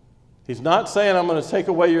 He's not saying, I'm going to take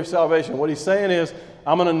away your salvation. What he's saying is,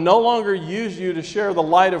 I'm going to no longer use you to share the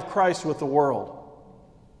light of Christ with the world,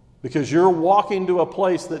 because you're walking to a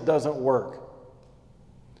place that doesn't work.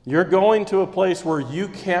 You're going to a place where you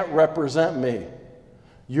can't represent me.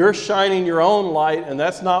 You're shining your own light, and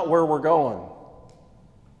that's not where we're going.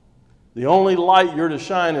 The only light you're to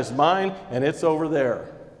shine is mine, and it's over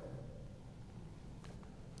there.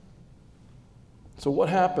 So what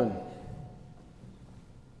happened?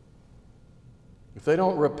 If they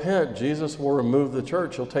don't repent, Jesus will remove the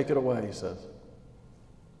church. He'll take it away, he says.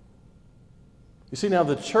 You see, now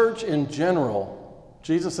the church in general,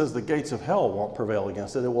 Jesus says the gates of hell won't prevail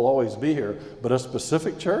against it. It will always be here. But a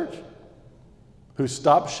specific church who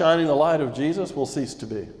stops shining the light of Jesus will cease to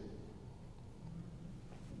be.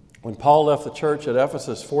 When Paul left the church at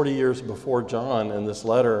Ephesus 40 years before John in this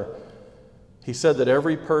letter, he said that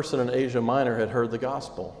every person in Asia Minor had heard the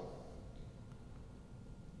gospel.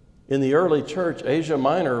 In the early church, Asia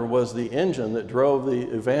Minor was the engine that drove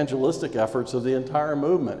the evangelistic efforts of the entire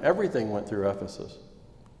movement. Everything went through Ephesus.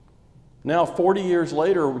 Now, 40 years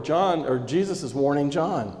later, Jesus is warning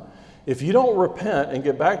John, if you don't repent and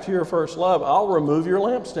get back to your first love, I'll remove your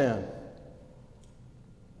lampstand.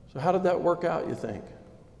 So how did that work out, you think?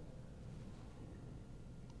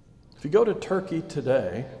 If you go to Turkey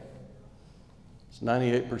today, it's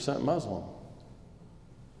 98% Muslim.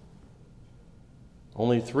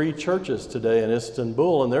 Only 3 churches today in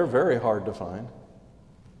Istanbul, and they're very hard to find.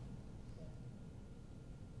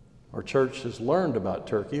 Our church has learned about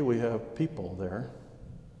Turkey. We have people there.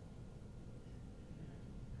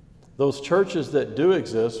 Those churches that do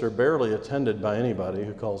exist are barely attended by anybody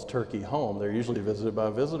who calls Turkey home. They're usually visited by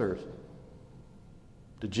visitors.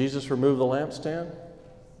 Did Jesus remove the lampstand?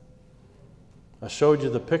 I showed you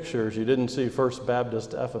the pictures. You didn't see First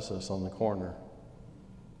Baptist Ephesus on the corner.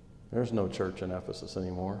 There's no church in Ephesus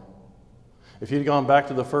anymore. If you'd gone back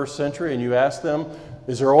to the first century and you asked them,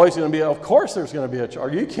 is there always going to be, of course there's going to be a church. Are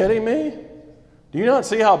you kidding me? Do you not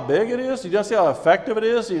see how big it is? Do you not see how effective it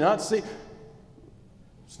is? Do you not see?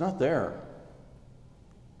 It's not there.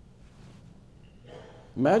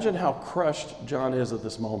 Imagine how crushed John is at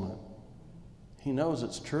this moment. He knows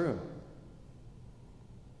it's true.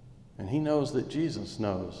 And he knows that Jesus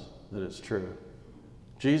knows that it's true.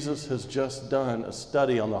 Jesus has just done a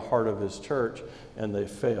study on the heart of his church, and they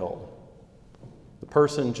failed. The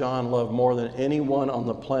person John loved more than anyone on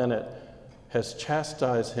the planet has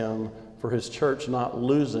chastised him for his church not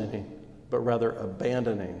losing, but rather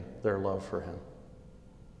abandoning their love for him.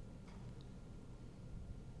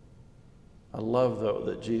 I love, though,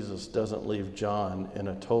 that Jesus doesn't leave John in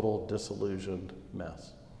a total disillusioned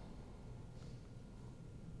mess.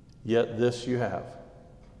 Yet this you have.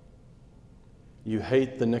 You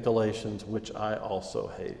hate the Nicolaitans, which I also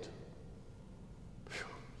hate. Whew,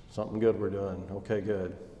 something good we're doing. Okay,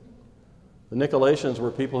 good. The Nicolaitans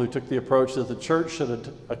were people who took the approach that the church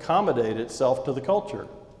should accommodate itself to the culture.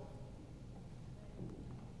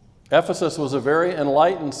 Ephesus was a very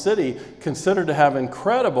enlightened city, considered to have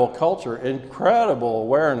incredible culture, incredible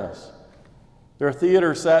awareness. Their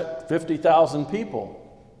theater sat 50,000 people.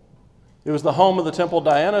 It was the home of the Temple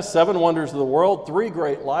Diana, 7 wonders of the world, 3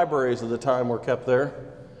 great libraries of the time were kept there.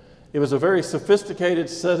 It was a very sophisticated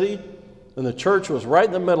city, and the church was right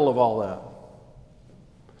in the middle of all that.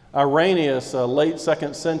 Irenaeus, a late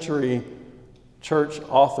 2nd century church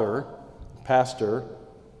author, pastor,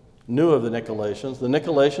 knew of the Nicolaitans. The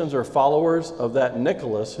Nicolaitans are followers of that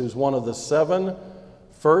Nicholas, who's one of the 7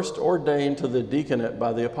 first ordained to the deaconate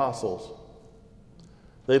by the apostles.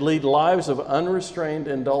 They lead lives of unrestrained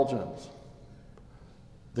indulgence.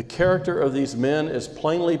 The character of these men is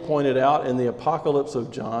plainly pointed out in the Apocalypse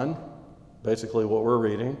of John, basically what we're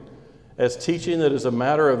reading, as teaching that it is a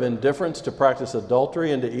matter of indifference to practice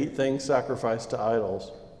adultery and to eat things sacrificed to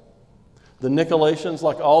idols. The Nicolaitans,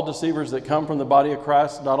 like all deceivers that come from the body of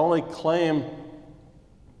Christ, not only claim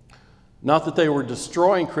not that they were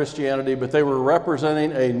destroying Christianity, but they were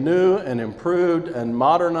representing a new and improved and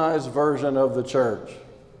modernized version of the church.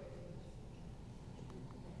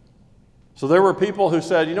 So there were people who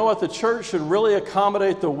said, you know what, the church should really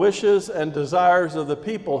accommodate the wishes and desires of the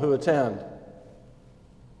people who attend.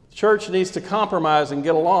 The church needs to compromise and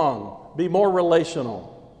get along, be more relational.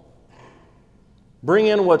 Bring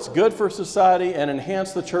in what's good for society and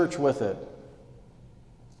enhance the church with it.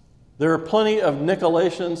 There are plenty of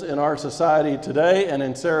Nicolaitans in our society today and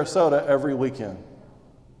in Sarasota every weekend.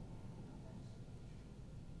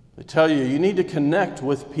 They tell you, you need to connect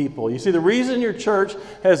with people. You see, the reason your church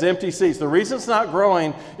has empty seats, the reason it's not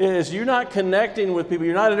growing is you're not connecting with people.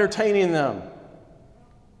 You're not entertaining them.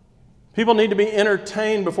 People need to be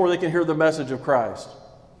entertained before they can hear the message of Christ.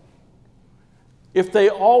 If they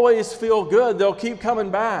always feel good, they'll keep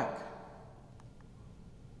coming back.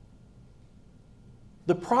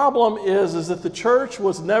 The problem is that the church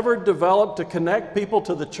was never developed to connect people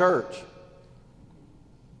to the church.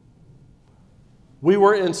 We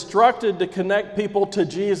were instructed to connect people to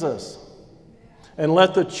Jesus and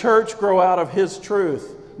let the church grow out of His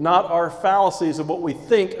truth, not our fallacies of what we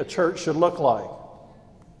think a church should look like.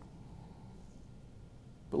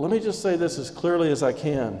 But let me just say this as clearly as I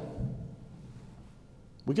can.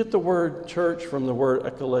 We get the word church from the word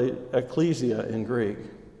ecclesia in Greek.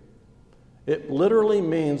 It literally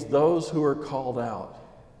means those who are called out.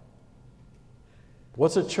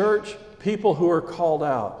 What's a church? People who are called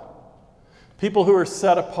out. People who are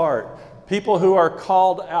set apart. People who are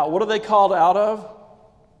called out. What are they called out of?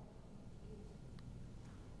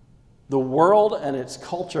 The world and its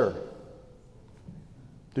culture.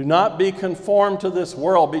 Do not be conformed to this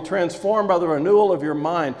world. Be transformed by the renewal of your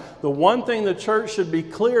mind. The one thing the church should be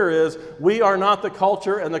clear is we are not the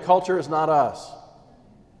culture and the culture is not us.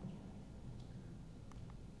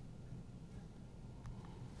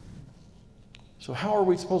 So how are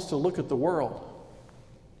we supposed to look at the world?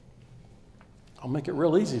 I'll make it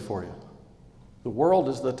real easy for you. The world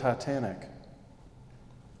is the Titanic.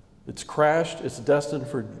 It's crashed, it's destined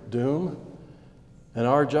for doom, and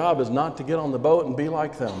our job is not to get on the boat and be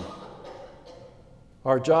like them.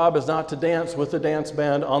 Our job is not to dance with the dance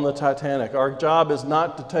band on the Titanic. Our job is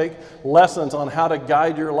not to take lessons on how to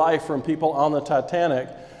guide your life from people on the Titanic,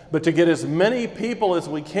 but to get as many people as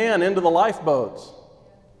we can into the lifeboats.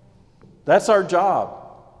 That's our job.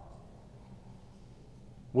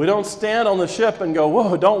 We don't stand on the ship and go,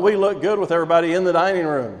 whoa, don't we look good with everybody in the dining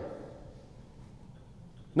room?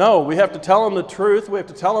 No, we have to tell them the truth. We have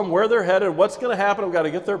to tell them where they're headed, what's going to happen. We've got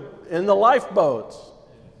to get them in the lifeboats.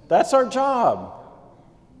 That's our job.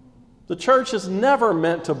 The church is never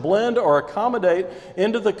meant to blend or accommodate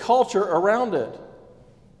into the culture around it.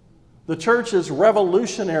 The church is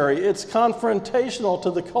revolutionary. It's confrontational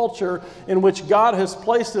to the culture in which God has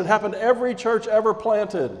placed it. It happened to every church ever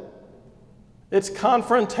planted. It's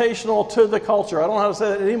confrontational to the culture. I don't know how to say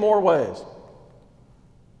that in any more ways.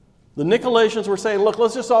 The Nicolaitans were saying, look,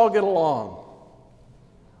 let's just all get along.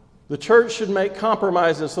 The church should make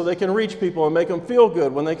compromises so they can reach people and make them feel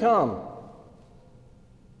good when they come.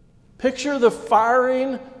 Picture the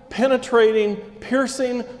firing, penetrating,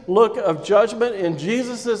 piercing look of judgment in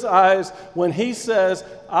Jesus' eyes when He says,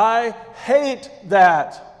 I hate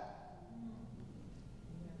that.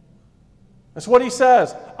 That's what He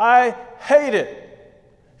says. I hate it.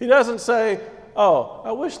 He doesn't say, oh,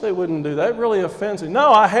 I wish they wouldn't do that. It really offends me.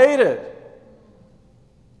 No, I hate it.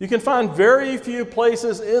 You can find very few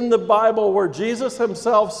places in the Bible where Jesus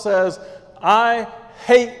Himself says, I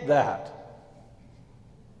hate that.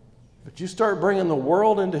 But you start bringing the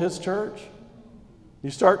world into His church, you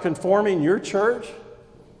start conforming your church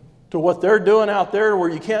to what they're doing out there where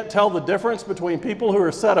you can't tell the difference between people who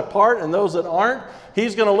are set apart and those that aren't,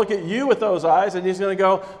 He's going to look at you with those eyes and He's going to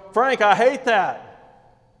go, Frank, I hate that.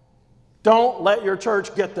 Don't let your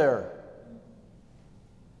church get there.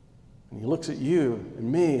 And He looks at you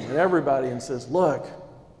and me and everybody and says, look,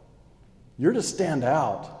 you're to stand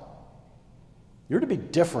out. You're to be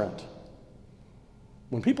different.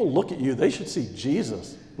 When people look at you, they should see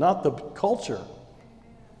Jesus, not the culture.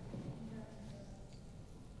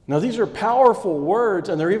 Now, these are powerful words,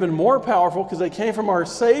 and they're even more powerful because they came from our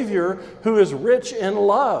Savior who is rich in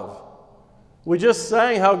love. We just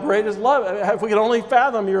sang how great is love. If we could only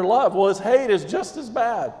fathom your love, well, His hate is just as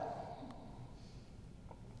bad.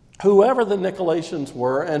 Whoever the Nicolaitans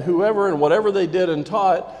were, and whoever and whatever they did and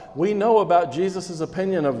taught, we know about Jesus'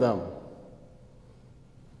 opinion of them.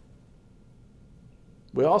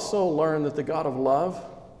 We also learn that the God of love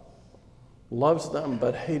loves them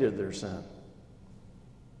but hated their sin.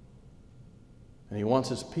 And He wants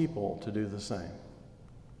His people to do the same.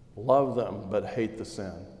 Love them but hate the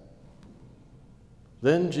sin.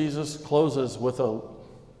 Then Jesus closes with a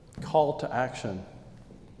call to action.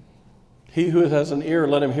 He who has an ear,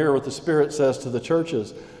 let him hear what the Spirit says to the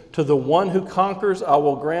churches. To the one who conquers, I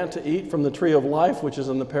will grant to eat from the tree of life, which is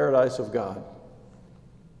in the paradise of God.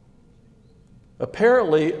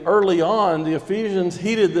 Apparently, early on, the Ephesians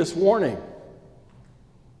heeded this warning.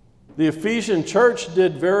 The Ephesian church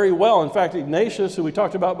did very well. In fact, Ignatius, who we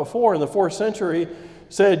talked about before in the 4th century,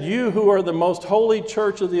 said, you who are the most holy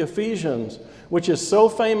church of the Ephesians, which is so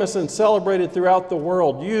famous and celebrated throughout the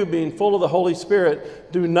world, you, being full of the Holy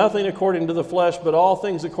Spirit, do nothing according to the flesh, but all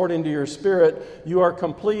things according to your Spirit. You are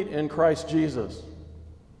complete in Christ Jesus.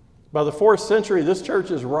 By the 4th century, this church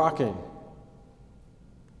is rocking.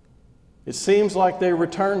 It seems like they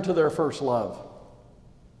returned to their first love.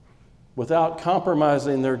 without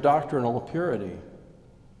compromising their doctrinal purity.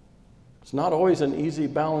 It's not always an easy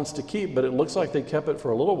balance to keep, but it looks like they kept it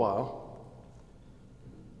for a little while.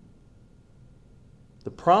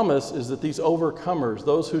 The promise is that these overcomers,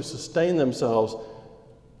 those who sustain themselves,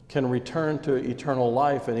 can return to eternal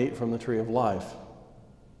life and eat from the tree of life.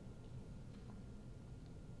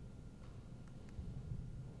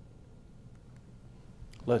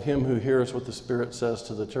 Let him who hears what the Spirit says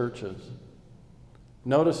to the churches.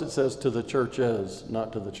 Notice it says to the churches,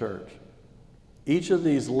 not to the church. Each of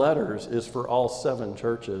these letters is for all 7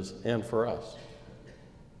 churches and for us.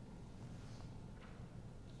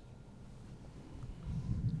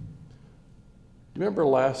 Do you remember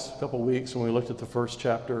last couple weeks when we looked at the first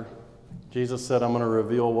chapter? Jesus said, I'm going to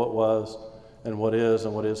reveal what was and what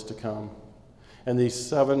is to come. And these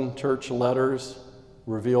 7 church letters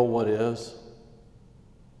reveal what is.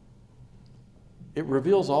 It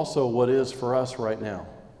reveals also what is for us right now.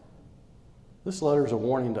 This letter is a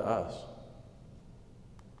warning to us.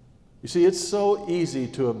 You see, it's so easy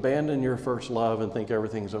to abandon your first love and think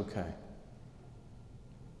everything's okay.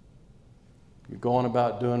 You're going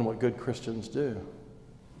about doing what good Christians do.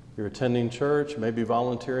 You're attending church, maybe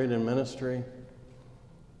volunteering in ministry.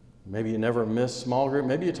 Maybe you never miss small group.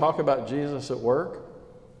 Maybe you talk about Jesus at work.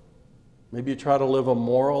 Maybe you try to live a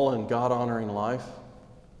moral and God-honoring life.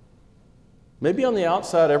 Maybe on the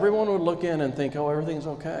outside, everyone would look in and think, oh, everything's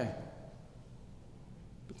okay.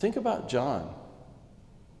 But think about John.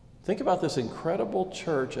 Think about this incredible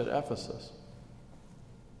church at Ephesus.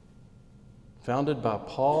 Founded by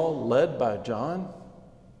Paul, led by John.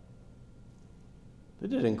 They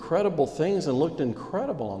did incredible things and looked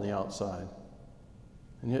incredible on the outside.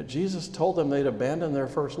 And yet Jesus told them they'd abandon their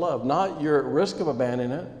first love. Not you're at risk of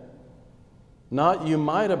abandoning it. Not you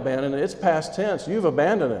might abandon it. It's past tense. You've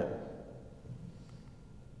abandoned it.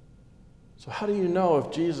 So how do you know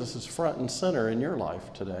if Jesus is front and center in your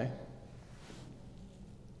life today?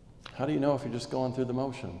 How do you know if you're just going through the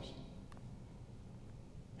motions?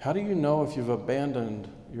 How do you know if you've abandoned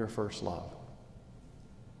your first love?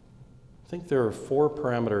 I think there are 4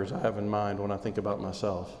 parameters I have in mind when I think about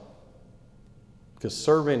myself. Because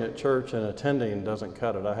serving at church and attending doesn't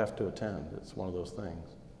cut it. I have to attend. It's one of those things.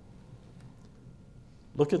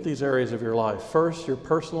 Look at these areas of your life. First, your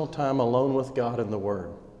personal time alone with God and the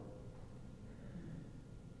Word.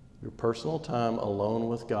 Your personal time alone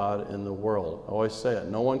with God in the world. I always say it.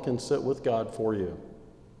 No one can sit with God for you.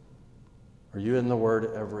 Are you in the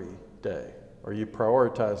Word every day? Are you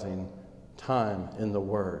prioritizing time in the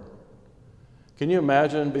Word? Can you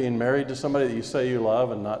imagine being married to somebody that you say you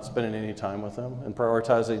love and not spending any time with them and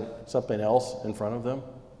prioritizing something else in front of them?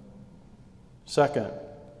 Second,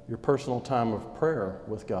 your personal time of prayer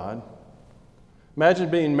with God.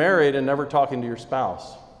 Imagine being married and never talking to your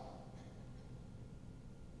spouse.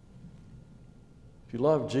 If you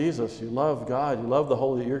love Jesus, you love God, you love the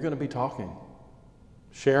Holy, you're going to be talking,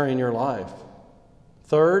 sharing your life.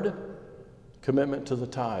 Third, commitment to the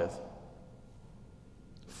tithe.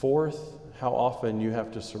 Fourth, how often you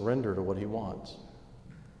have to surrender to what He wants.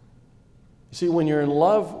 You see, when you're in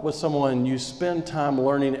love with someone, you spend time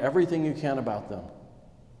learning everything you can about them.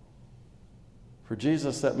 For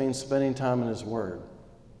Jesus, that means spending time in His Word.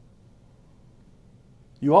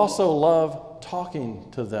 You also love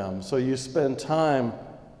talking to them, so you spend time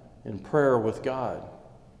in prayer with God.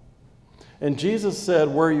 And Jesus said,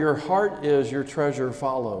 where your heart is, your treasure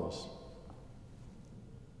follows.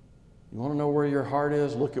 You want to know where your heart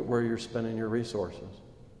is? Look at where you're spending your resources,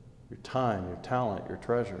 your time, your talent, your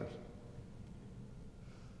treasures.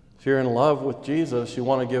 If you're in love with Jesus, you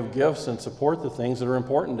want to give gifts and support the things that are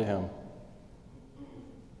important to Him.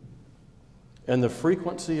 And the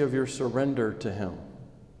frequency of your surrender to Him.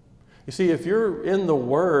 You see, if you're in the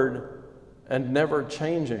Word and never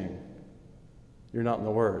changing, you're not in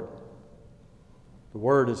the Word. The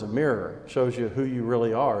Word is a mirror. It shows you who you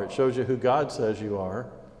really are. It shows you who God says you are.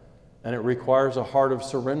 And it requires a heart of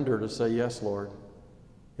surrender to say, yes, Lord.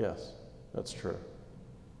 Yes, that's true.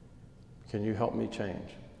 Can you help me change?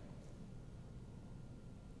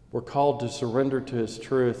 We're called to surrender to His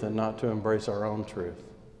truth and not to embrace our own truth.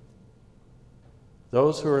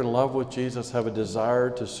 Those who are in love with Jesus have a desire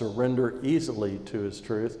to surrender easily to His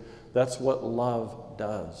truth. That's what love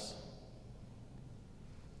does.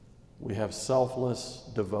 We have selfless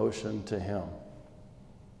devotion to Him.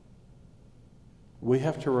 We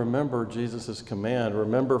have to remember Jesus' command.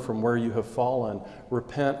 Remember from where you have fallen.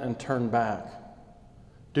 Repent and turn back.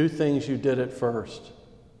 Do things you did at first. Do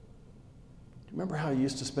you remember how you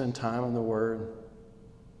used to spend time in the Word?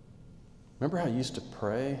 Remember how you used to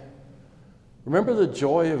pray? Remember the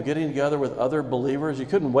joy of getting together with other believers? You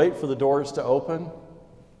couldn't wait for the doors to open.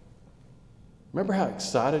 Remember how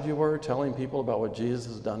excited you were telling people about what Jesus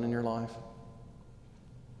has done in your life?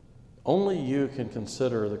 Only you can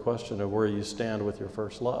consider the question of where you stand with your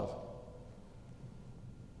first love.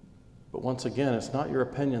 But once again, it's not your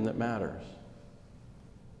opinion that matters.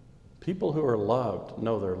 People who are loved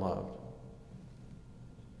know they're loved.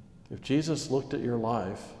 If Jesus looked at your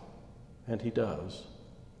life, and he does,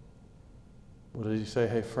 what does he say?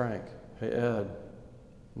 Hey, Frank. Hey, Ed.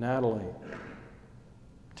 Natalie.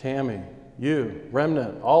 Tammy. You.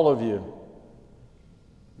 Remnant. All of you.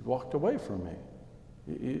 You walked away from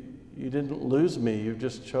me. You didn't lose me. You've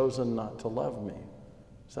just chosen not to love me.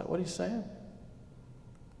 Is that what he's saying?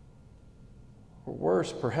 Or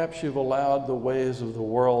worse, perhaps you've allowed the ways of the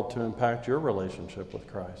world to impact your relationship with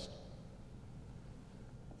Christ.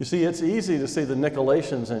 You see, it's easy to see the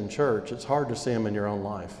Nicolaitans in church. It's hard to see them in your own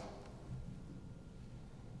life.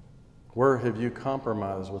 Where have you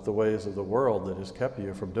compromised with the ways of the world that has kept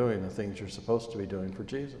you from doing the things you're supposed to be doing for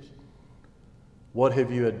Jesus? What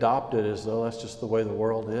have you adopted as though that's just the way the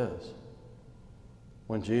world is?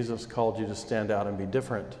 When Jesus called you to stand out and be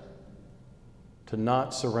different, to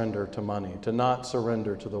not surrender to money, to not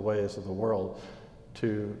surrender to the ways of the world,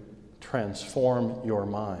 to transform your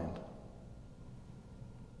mind.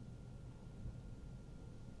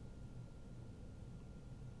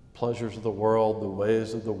 Pleasures of the world, the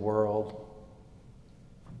ways of the world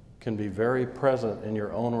can be very present in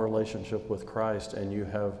your own relationship with Christ, and you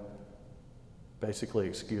have basically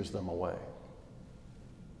excused them away.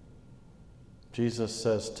 Jesus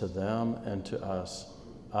says to them and to us,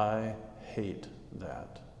 I hate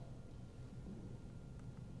that.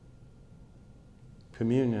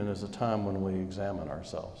 Communion is a time when we examine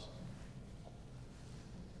ourselves.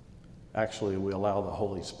 Actually, we allow the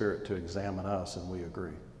Holy Spirit to examine us, and we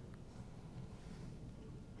agree.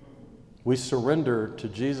 We surrender to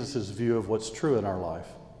Jesus' view of what's true in our life.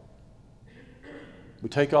 We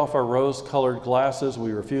take off our rose-colored glasses.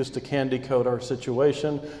 We refuse to candy coat our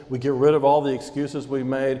situation. We get rid of all the excuses we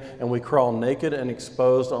made, and we crawl naked and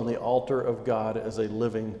exposed on the altar of God as a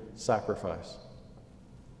living sacrifice.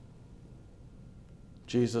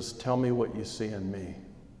 Jesus, tell me what you see in me.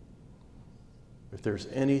 If there's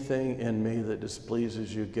anything in me that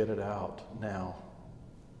displeases you, get it out now.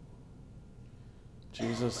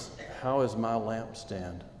 Jesus, how is my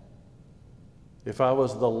lampstand? If I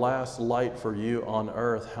was the last light for you on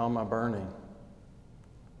earth, how am I burning?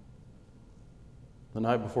 The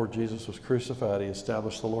night before Jesus was crucified, he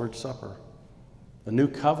established the Lord's Supper. A new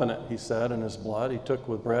covenant, he said, in his blood. He took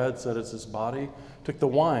with bread, said it's his body. Took the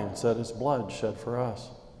wine, said it's blood shed for us.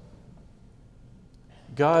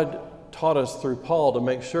 God taught us through Paul to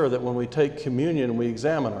make sure that when we take communion, we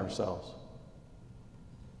examine ourselves.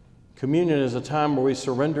 Communion is a time where we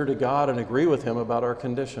surrender to God and agree with him about our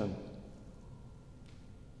condition.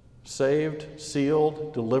 Saved,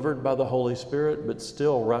 sealed, delivered by the Holy Spirit, but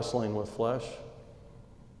still wrestling with flesh,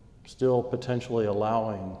 still potentially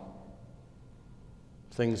allowing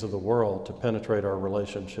things of the world to penetrate our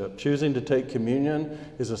relationship. Choosing to take communion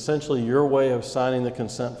is essentially your way of signing the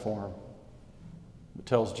consent form. It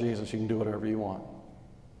tells Jesus you can do whatever you want.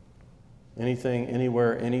 Anything,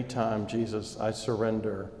 anywhere, anytime, Jesus, I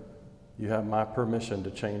surrender. You have my permission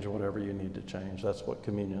to change whatever you need to change. That's what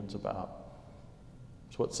communion's about.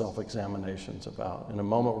 It's what self-examination's about. In a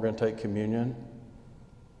moment, we're going to take communion.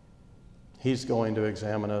 He's going to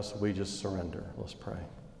examine us. We just surrender. Let's pray.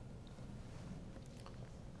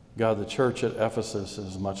 God, the church at Ephesus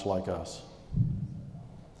is much like us.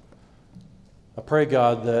 I pray,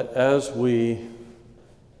 God, that as we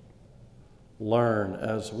learn,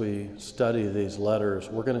 as we study these letters,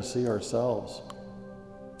 we're going to see ourselves.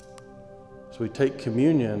 As we take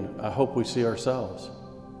communion, I hope we see ourselves.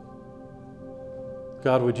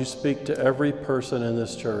 God, would you speak to every person in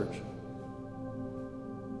this church?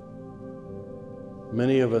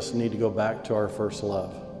 Many of us need to go back to our first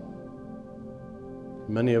love.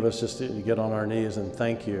 Many of us just need to get on our knees and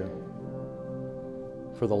thank you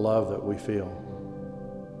for the love that we feel.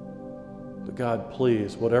 But God,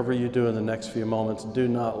 please, whatever you do in the next few moments, do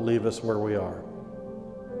not leave us where we are.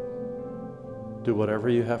 Do whatever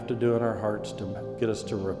you have to do in our hearts to get us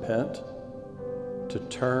to repent, to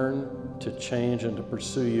turn, to change, and to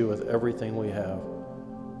pursue you with everything we have.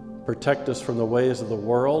 Protect us from the ways of the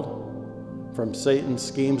world, from Satan's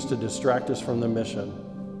schemes to distract us from the mission.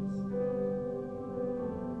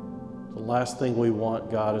 The last thing we want,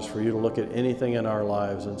 God, is for you to look at anything in our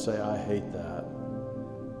lives and say, I hate that.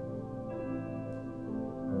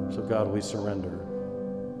 So God, we surrender.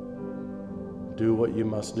 Do what you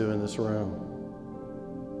must do in this room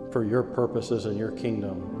for your purposes and your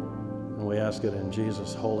kingdom. And we ask it in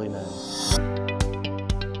Jesus' holy name.